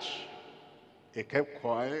that? He kept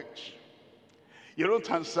quiet. You don't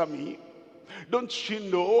answer me. Don't you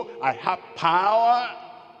know I have power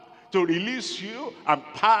to release you and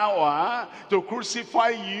power to crucify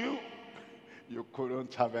you? You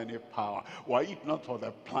couldn't have any power. Were it not for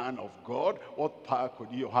the plan of God, what power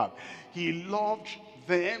could you have? He loved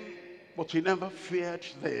them, but he never feared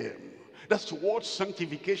them. That's what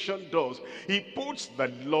sanctification does. He puts the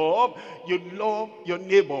love. You love your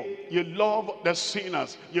neighbor. You love the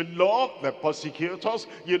sinners. You love the persecutors.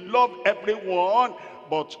 You love everyone.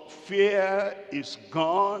 But fear is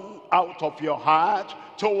gone out of your heart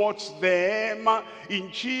towards them in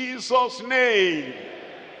Jesus' name.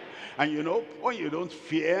 And you know, when you don't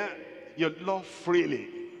fear, you love freely.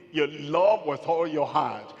 You love with all your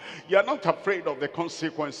heart. You're not afraid of the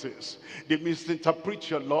consequences. They misinterpret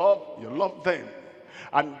your love, you love them.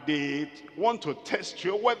 And they want to test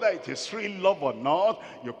you whether it is real love or not.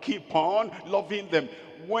 You keep on loving them.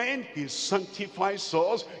 When he sanctifies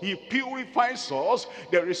us, he purifies us,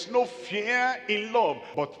 there is no fear in love.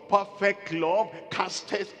 But perfect love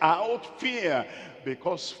casteth out fear,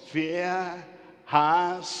 because fear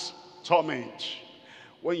has torment.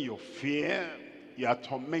 When you fear, you are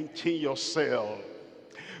tormenting yourself.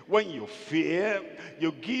 When you fear,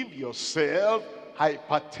 you give yourself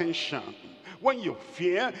hypertension. When you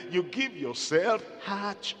fear, you give yourself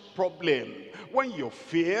heart problem. When you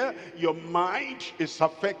fear, your mind is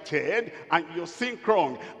affected and you think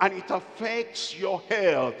wrong, and it affects your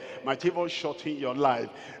health. Might even shorten your life.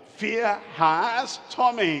 Fear has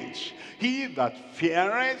torment. He that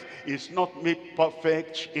feareth is not made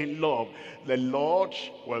perfect in love. The Lord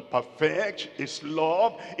will perfect his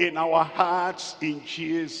love in our hearts in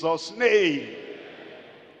Jesus' name.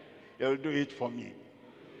 He'll do it for me.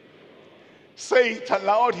 Say it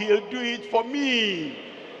aloud, he'll do it for me.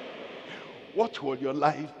 What will your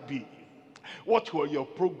life be? What will your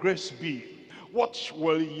progress be? What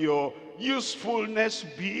will your usefulness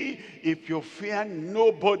be if you fear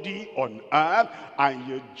nobody on earth and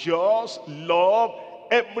you just love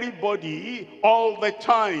everybody all the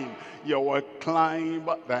time? You will climb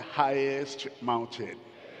the highest mountain.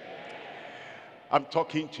 I'm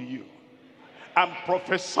talking to you. I'm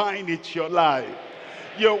prophesying it your life.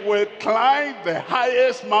 You will climb the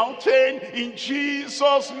highest mountain in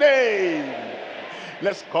Jesus' name.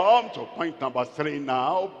 Let's come to point number 3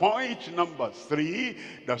 now. Point number 3,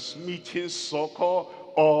 the smitten succor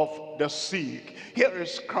of the sick. Here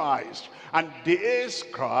is Christ. And this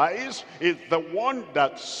Christ is the one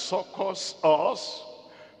that succors us,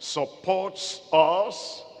 supports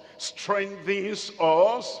us, strengthens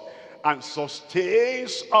us, and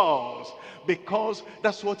sustains us. Because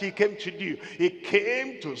that's what he came to do. He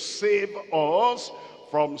came to save us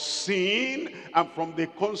from sin and from the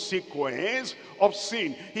consequence of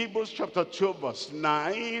sin. Hebrews chapter 2 verse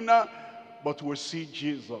 9. But we'll see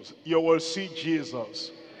Jesus. You will see Jesus.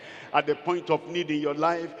 At the point of need in your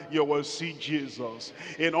life, you will see Jesus.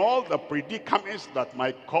 In all the predicaments that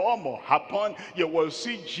might come or happen, you will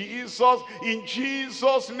see Jesus in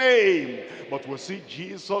Jesus' name. But we'll see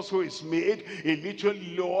Jesus who is made a little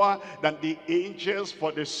lower than the angels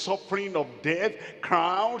for the suffering of death,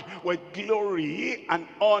 crowned with glory and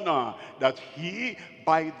honor, that he,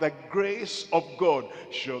 by the grace of God,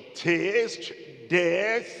 should taste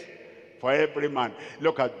death for every man.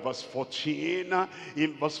 Look at verse 14.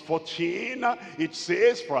 In verse 14, it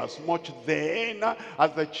says, for as much then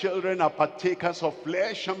as the children are partakers of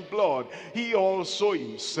flesh and blood, he also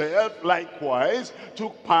himself likewise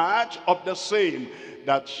took part of the same,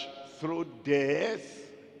 that through death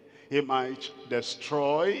he might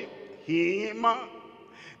destroy him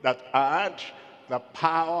that had the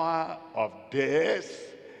power of death,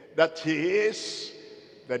 that is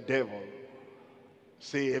the devil.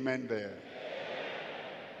 Say amen there.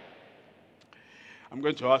 I'm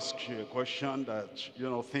going to ask you a question that,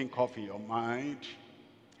 think of in your mind.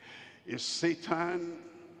 Is Satan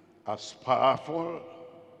as powerful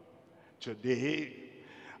today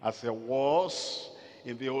as it was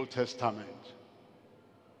in the Old Testament?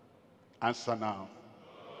 Answer now.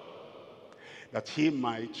 That he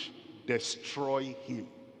might destroy him.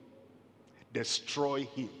 Destroy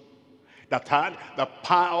him. That had the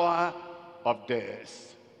power of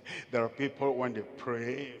death. There are people when they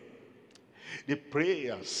pray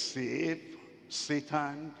as if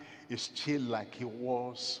Satan is still like he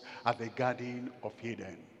was at the Garden of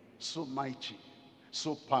Eden. So mighty,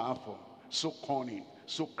 so powerful, so cunning,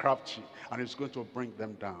 so crafty, and it's going to bring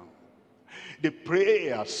them down. They pray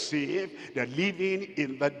as if they're living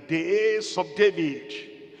in the days of David,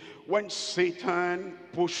 when Satan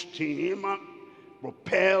pushed him,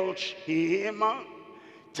 repelled him,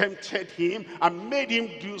 tempted him, and made him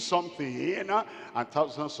do something, and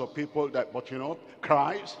thousands of people that, but you know,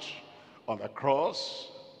 Christ on the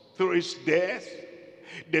cross, through his death,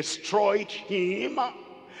 destroyed him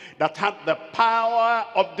that had the power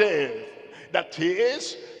of death, that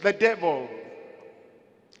is the devil.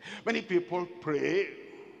 Many people pray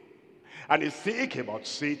and they think about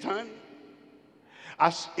Satan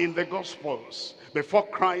as in the Gospels. Before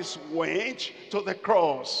Christ went to the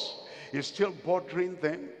cross, he's still bothering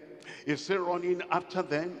them. He's still running after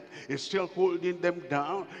them. He's still holding them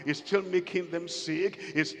down. He's still making them sick.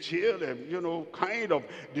 He's still, you know, kind of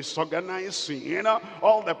disorganizing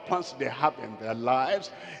all the plans they have in their lives.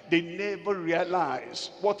 They never realize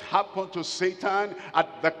what happened to Satan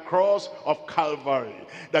at the cross of Calvary.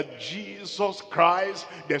 That Jesus Christ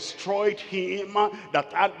destroyed him,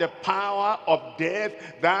 that had the power of death.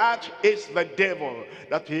 That is the devil.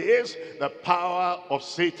 That is the power of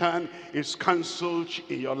Satan is cancelled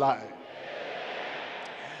in your life.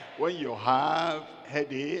 When you have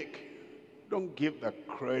headache, don't give the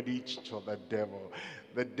credit to the devil.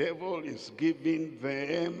 The devil is giving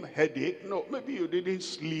them headache. No, maybe you didn't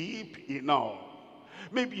sleep enough.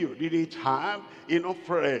 Maybe you didn't have enough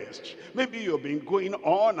rest. Maybe you've been going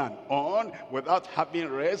on and on without having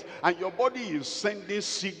rest, and your body is sending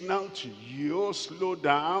signal to you: slow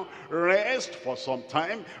down, rest for some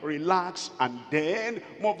time, relax, and then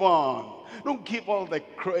move on. Don't give all the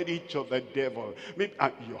credit to the devil. Maybe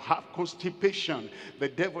you have constipation. The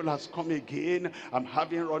devil has come again. I'm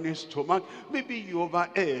having running stomach. Maybe you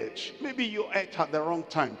overate. Maybe you ate at the wrong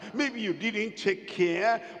time. Maybe you didn't take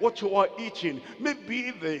care what you were eating.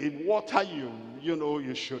 Maybe the water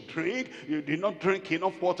you should drink, you did not drink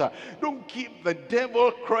enough water. Don't give the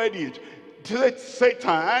devil credit.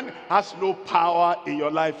 Satan has no power in your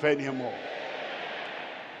life anymore.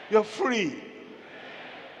 You're free.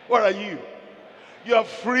 Where are you? You're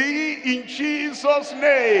free in Jesus'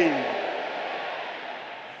 name.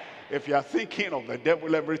 If you're thinking of the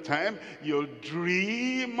devil every time, you'll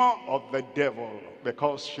dream of the devil.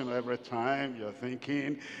 Because, every time you're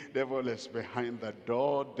thinking, devil is behind the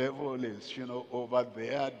door, devil is, over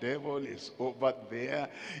there, devil is over there.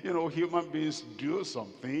 Human beings do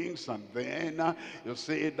some things, and then you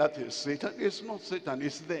say that is Satan. It's not Satan,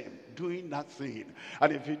 it's them doing that thing.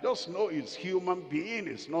 And if you just know it's human being,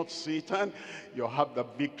 it's not Satan, you'll have the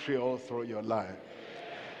victory all through your life.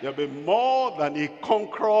 You'll be more than a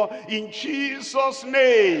conqueror in Jesus'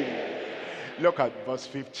 name. Look at verse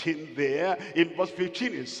 15 there. In verse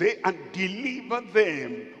 15 it says, and deliver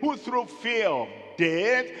them who through fear of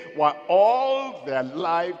death were all their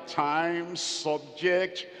lifetime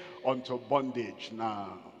subject unto bondage.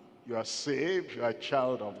 Now, you are saved, you are a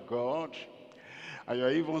child of God, and you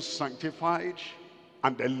are even sanctified,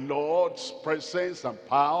 and the Lord's presence and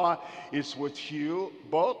power is with you,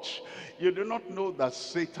 but you do not know that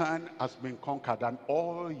Satan has been conquered, and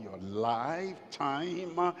all your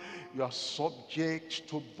lifetime you are subject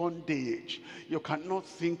to bondage. You cannot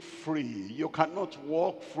think free, you cannot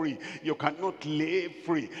walk free, you cannot live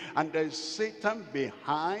free, and there is Satan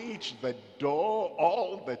behind the door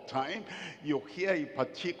all the time. You hear a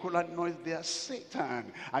particular noise, there's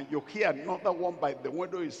Satan, and you hear another one by the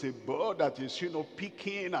window. Is a bird that is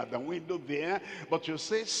peeking at the window there, but you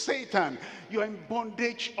say, Satan, you're in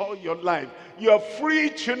bondage all your life. You're free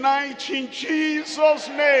tonight in Jesus'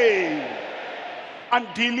 name. And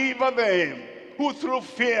deliver them who through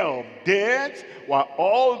fear of death were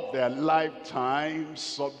all their lifetime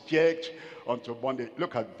subject unto bondage.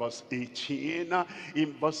 Look at verse 18.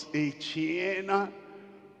 In verse 18,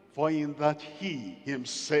 for in that he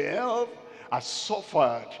himself has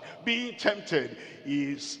suffered, being tempted,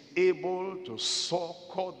 he is able to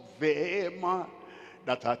succor them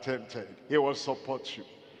that are tempted. He will support you.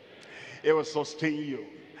 He will sustain you.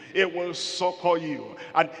 He will succor you.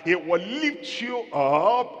 And he will lift you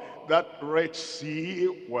up. That Red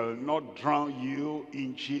Sea will not drown you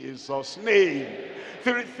in Jesus' name.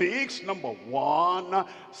 3 things. Number 1,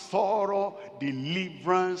 thorough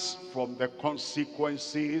deliverance from the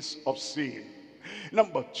consequences of sin.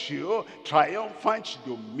 Number 2, triumphant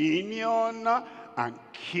dominion and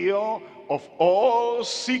cure of all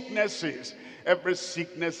sicknesses. Every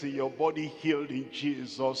sickness in your body healed in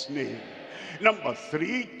Jesus' name. Number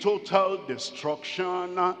 3, total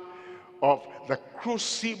destruction of the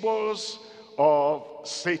crucibles of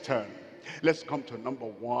Satan. Let's come to number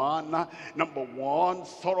 1. Number 1,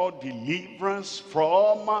 thorough deliverance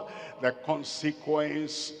from the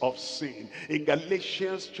consequence of sin. In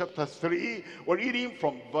Galatians chapter 3, we're reading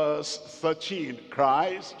from verse 13.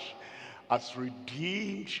 Christ has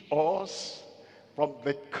redeemed us from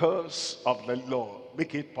the curse of the law.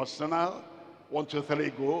 Make it personal. 1, 2, 3,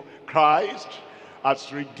 go. Christ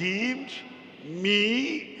has redeemed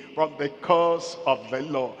me from the curse of the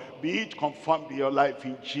law. Be it confirmed in your life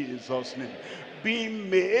in Jesus' name. Being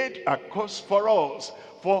made a curse for us,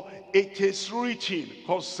 for it is written,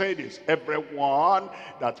 God said this, everyone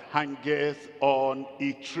that hangeth on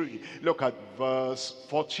a tree. Look at verse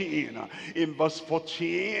 14. In verse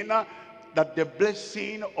 14, that the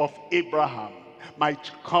blessing of Abraham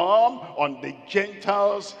might come on the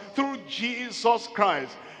Gentiles through Jesus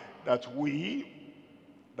Christ, that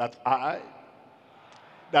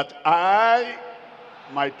I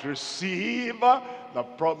might receive the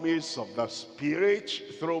promise of the Spirit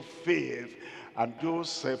through faith, and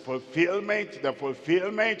those the fulfillment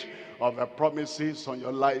of the promises on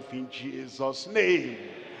your life in Jesus' name.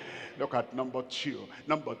 Look at number 2.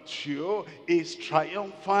 Number 2 is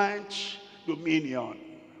triumphant dominion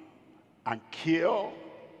and cure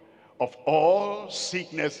of all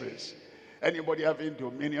sicknesses. Anybody having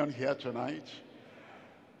dominion here tonight?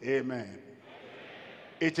 Amen.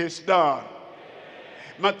 It is done.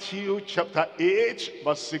 Matthew chapter 8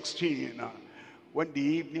 verse 16. When the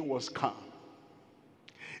evening was come,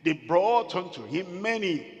 they brought unto him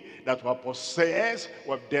many that were possessed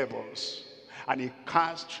with devils, and he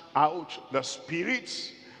cast out the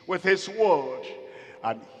spirits with his word,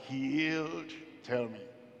 and healed, tell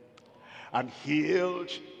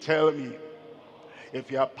me,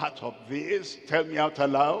 if you are part of this, tell me out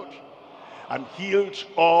aloud. And healed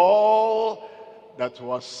all that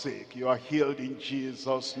was sick. You are healed in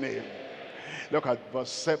Jesus' name. Look at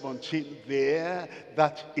verse 17 there,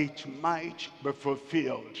 that it might be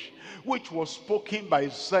fulfilled, which was spoken by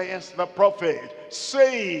Isaiah the prophet,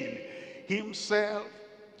 saying, himself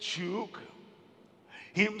took.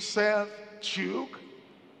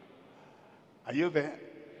 Are you there?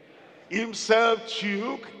 Himself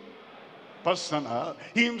took, personal,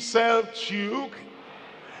 himself took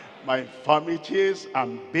my infirmities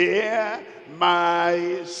and bear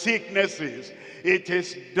my sicknesses. It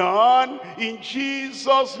is done in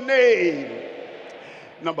Jesus' name.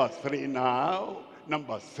 Number 3 now.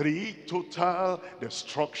 Number 3, total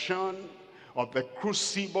destruction of the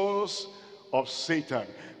crucibles of Satan.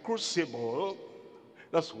 Crucible,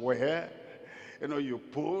 that's where, you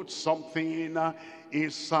put something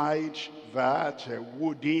inside that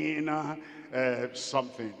wooden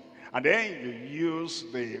something. And then you use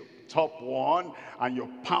the top one and you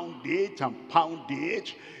pound it and pound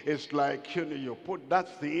it. It's like, you put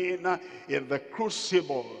that thing in the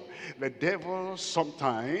crucible. The devil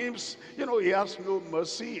sometimes, he has no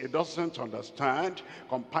mercy. He doesn't understand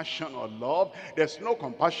compassion or love. There's no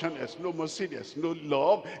compassion, there's no mercy, there's no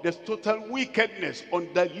love. There's total wickedness,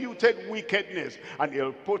 undiluted wickedness. And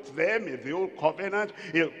he'll put them in the old covenant.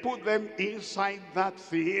 He'll put them inside that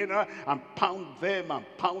thing and pound them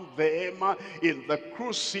in the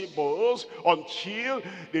crucibles until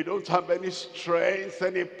they don't have any strength,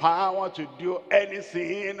 any power to do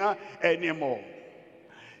anything anymore.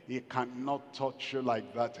 He cannot touch you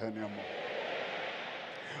like that anymore.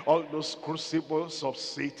 All those crucibles of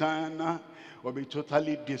Satan will be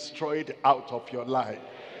totally destroyed out of your life.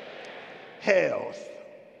 Health,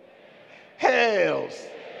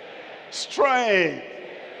 strength,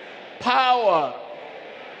 power,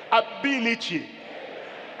 ability,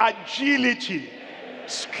 agility,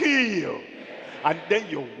 skill. And then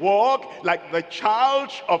you walk like the child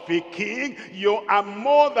of a king. You are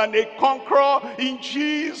more than a conqueror in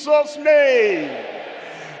Jesus' name.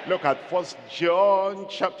 Look at 1 John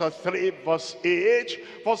chapter 3 verse 8.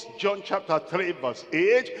 1 John chapter 3 verse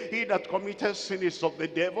 8. He that committeth sin is of the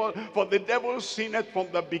devil, for the devil sinned from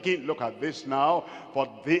the beginning. Look at this now. For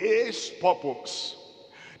this purpose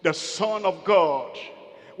the Son of God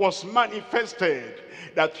was manifested,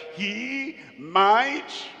 that he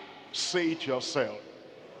might, say it yourself,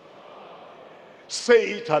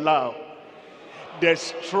 say it aloud,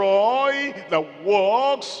 destroy the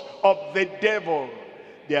works of the devil.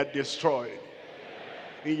 They are destroyed.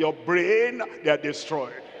 In your brain, they are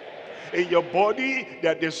destroyed. In your body, they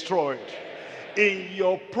are destroyed. In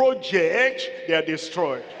your project, they are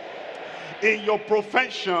destroyed. In your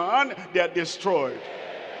profession, they are destroyed.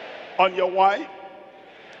 On your wife,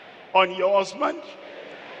 on your husband,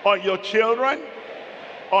 on your children,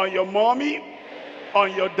 on your mommy,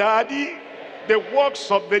 on your daddy. The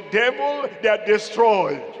works of the devil, they are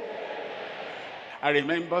destroyed. I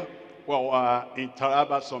remember, well, in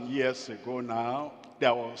Taraba some years ago now,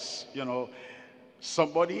 there was,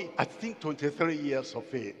 somebody, I think 23 years of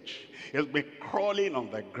age. He's been crawling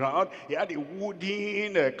on the ground. He had a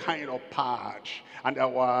wooden kind of pad. And there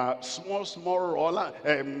were small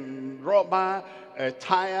rubber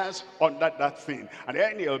tires under that thing. And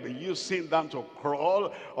then he'll be using them to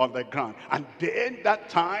crawl on the ground. And then that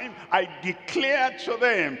time, I declared to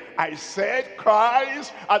them, I said,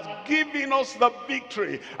 Christ has given us the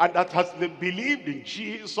victory. And that as they believed in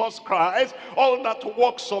Jesus Christ, all that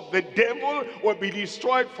works of the devil will be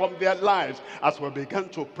destroyed from their lives. As we began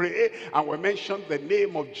to pray, and we mentioned the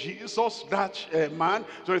name of Jesus, that man,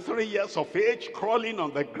 23 years of age, crawling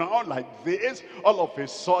on the ground like this, all of a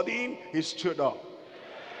sudden, he stood up.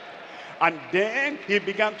 And then he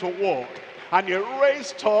began to walk. And he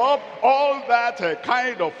raised up all that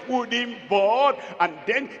kind of wooden board. And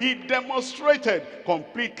then he demonstrated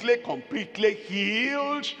completely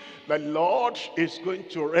healed. The Lord is going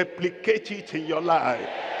to replicate it in your life.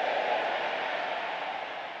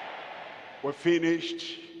 We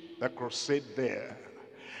finished the crusade there.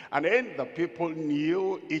 And then the people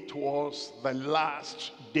knew it was the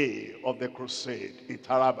last day of the crusade in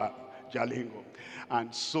Taraba, Jalingo.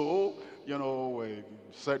 And so, we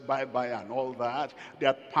said bye-bye and all that. They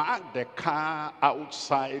had parked the car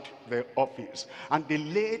outside the office. And they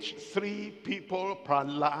laid 3 people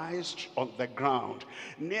paralyzed on the ground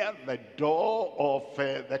near the door of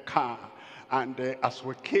the car. And as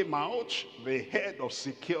we came out, the head of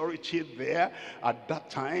security there at that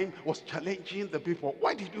time was challenging the people.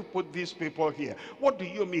 Why did you put these people here? What do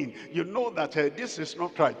you mean? You know that this is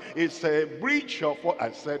not right. It's a breach of what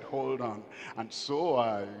I said. Hold on. And so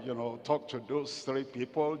I, talked to those 3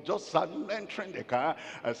 people. Just entering the car,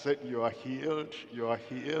 I said, you are healed, you are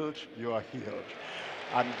healed, you are healed.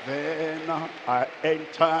 And then I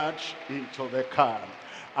entered into the car.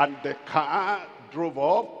 And the car drove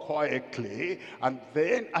off quietly, and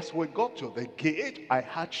then as we got to the gate, I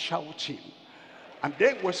heard shouting. And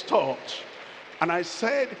then we stopped. And I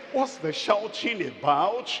said, what's the shouting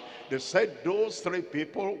about? They said, those 3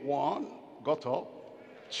 people, 1 got up,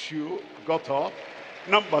 2 got up,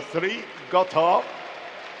 number 3 got up.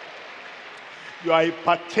 You are a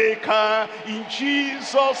partaker in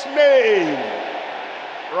Jesus' name.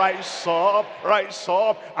 Rise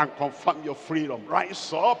up and confirm your freedom.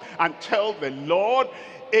 Rise up and tell the Lord,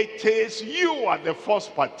 it is you are the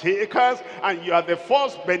first partakers and you are the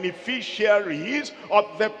first beneficiaries of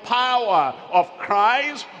the power of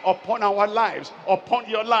Christ upon our lives, upon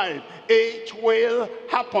your life. It will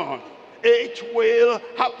happen. It will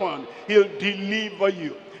happen. He'll deliver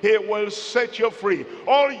you. He will set you free.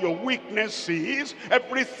 All your weaknesses,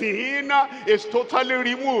 everything is totally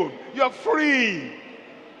removed. You're free.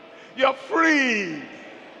 You're free.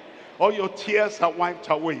 All your tears are wiped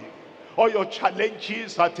away. All your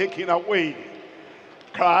challenges are taken away.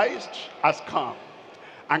 Christ has come.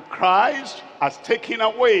 And Christ has taken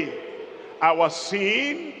away our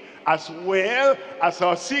sin as well as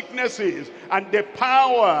our sicknesses. And the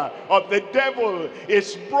power of the devil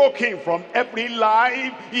is broken from every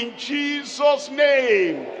life in Jesus'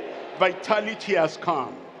 name. Vitality has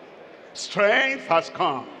come. Strength has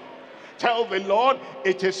come. Tell the Lord,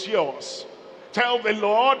 it is yours. Tell the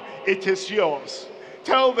Lord, it is yours.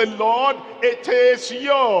 Tell the Lord, it is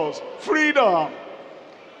yours. Freedom,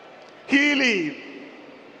 healing,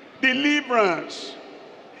 deliverance,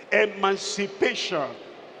 emancipation,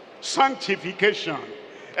 sanctification,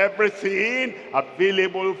 everything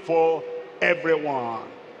available for everyone.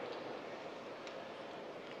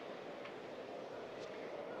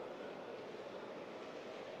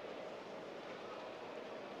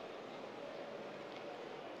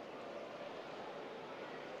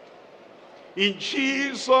 In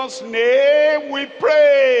Jesus' name we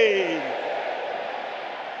pray.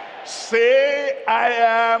 Say, I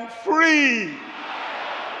am free.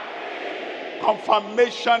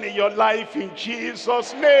 Confirmation in your life in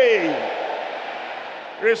Jesus' name.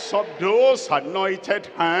 Raise up those anointed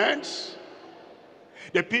hands.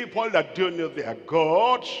 The people that do know their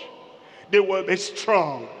God, they will be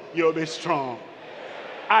strong. You'll be strong.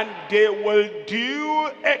 And they will do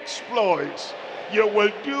exploits. You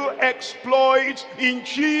will do exploits in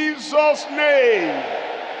Jesus' name.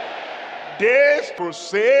 This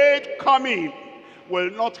crusade coming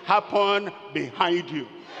will not happen behind you.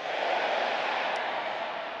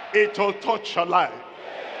 It will touch your life.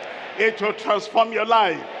 It will transform your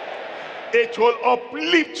life. It will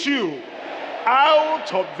uplift you.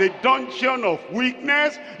 Out of the dungeon of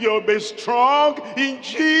weakness, you'll be strong in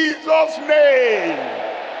Jesus' name.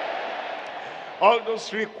 All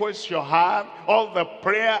those requests you have, all the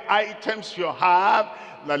prayer items you have,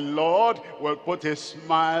 the Lord will put a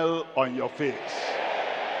smile on your face.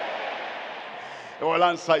 He will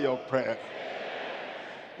answer your prayer.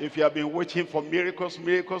 If you have been waiting for miracles,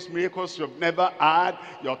 miracles, miracles you've never had,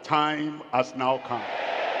 your time has now come.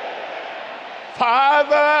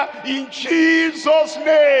 Father, in Jesus'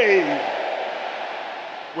 name,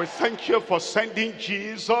 we thank you for sending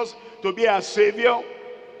Jesus to be our Savior,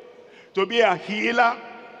 to be a healer,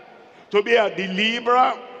 to be a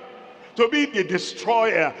deliverer, to be the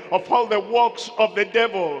destroyer of all the works of the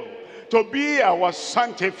devil, to be our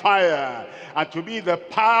sanctifier, and to be the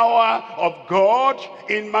power of God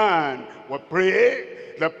in man. We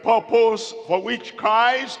pray the purpose for which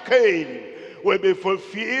Christ came will be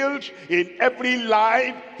fulfilled in every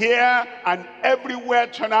life here and everywhere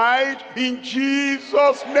tonight, in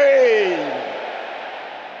Jesus' name.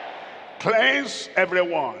 Cleanse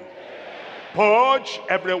everyone, purge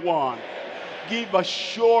everyone, give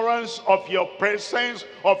assurance of your presence,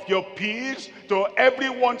 of your peace to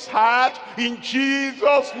everyone's heart, in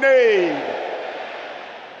Jesus' name.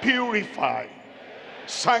 Purify,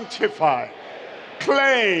 sanctify,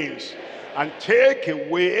 cleanse, and take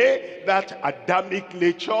away that Adamic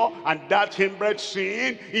nature and that inbred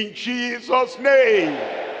sin, in Jesus' name.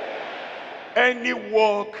 Any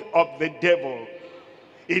work of the devil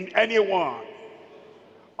in anyone,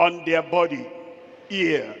 on their body,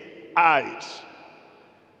 ear, eyes,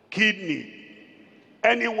 kidney,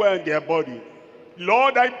 anywhere in their body,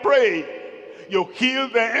 Lord, I pray you heal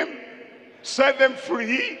them, set them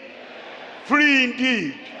free, free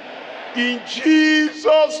indeed, in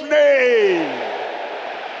Jesus' name.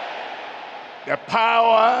 The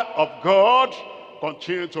power of God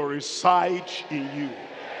continue to reside in you.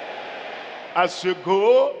 As you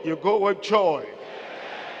go with joy,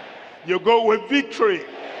 you go with victory,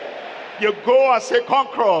 you go as a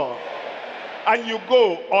conqueror, and you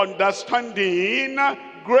go understanding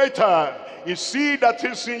greater is he that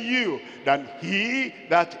is in you than he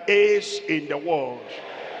that is in the world.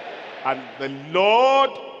 And the Lord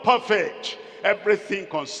perfect everything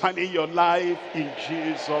concerning your life, in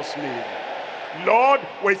Jesus' name. Lord,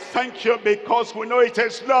 we thank you because we know it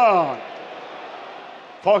is done.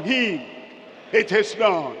 For him, it is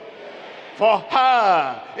done. For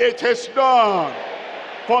her, it is done.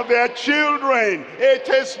 For their children, it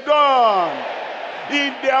is done.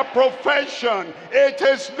 In their profession, it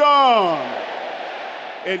is done.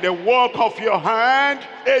 In the work of your hand,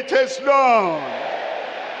 it is done.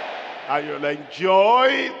 And you'll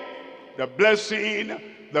enjoy the blessing,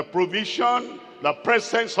 the provision, the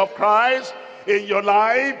presence of Christ in your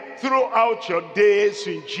life throughout your days,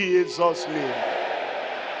 in Jesus' name.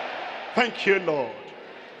 Thank you, Lord.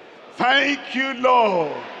 Thank you,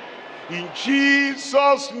 Lord. In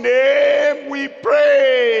Jesus' name we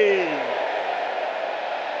pray.